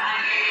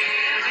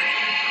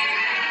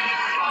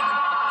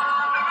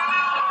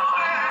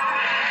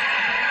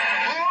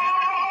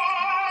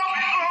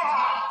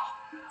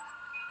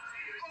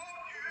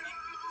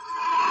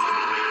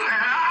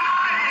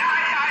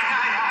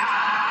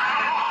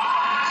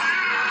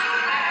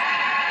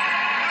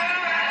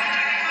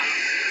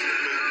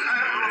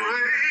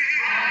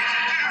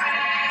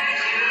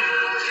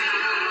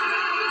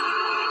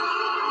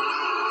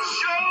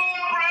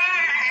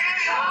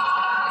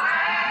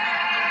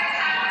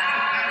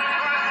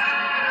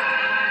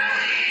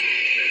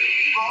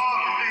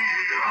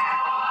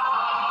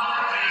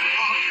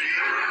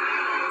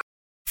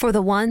 For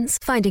the ones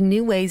finding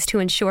new ways to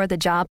ensure the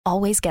job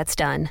always gets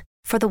done.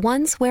 For the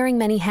ones wearing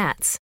many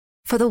hats.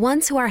 For the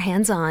ones who are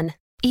hands-on,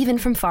 even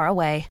from far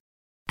away.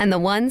 And the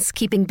ones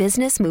keeping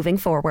business moving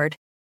forward.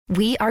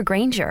 We are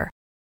Grainger,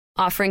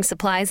 offering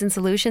supplies and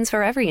solutions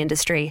for every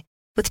industry,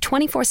 with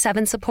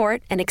 24/7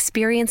 support and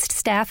experienced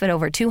staff at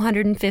over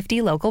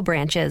 250 local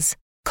branches.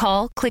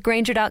 Call, click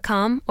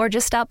Grainger.com, or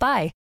just stop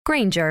by.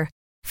 Grainger,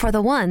 for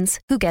the ones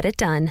who get it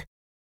done.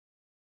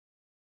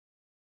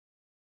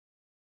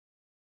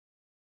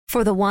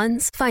 For the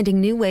ones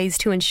finding new ways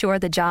to ensure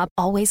the job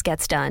always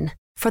gets done.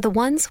 For the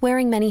ones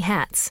wearing many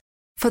hats.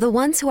 For the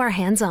ones who are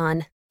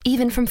hands-on,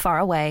 even from far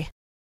away.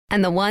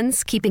 And the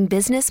ones keeping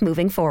business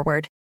moving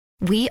forward.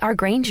 We are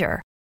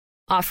Grainger,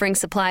 offering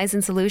supplies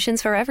and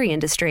solutions for every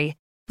industry,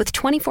 with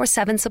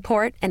 24/7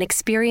 support and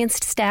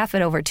experienced staff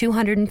at over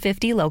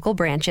 250 local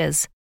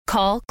branches.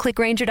 Call, click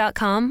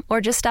Grainger.com, or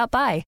just stop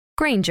by.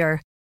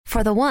 Grainger,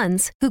 for the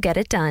ones who get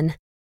it done.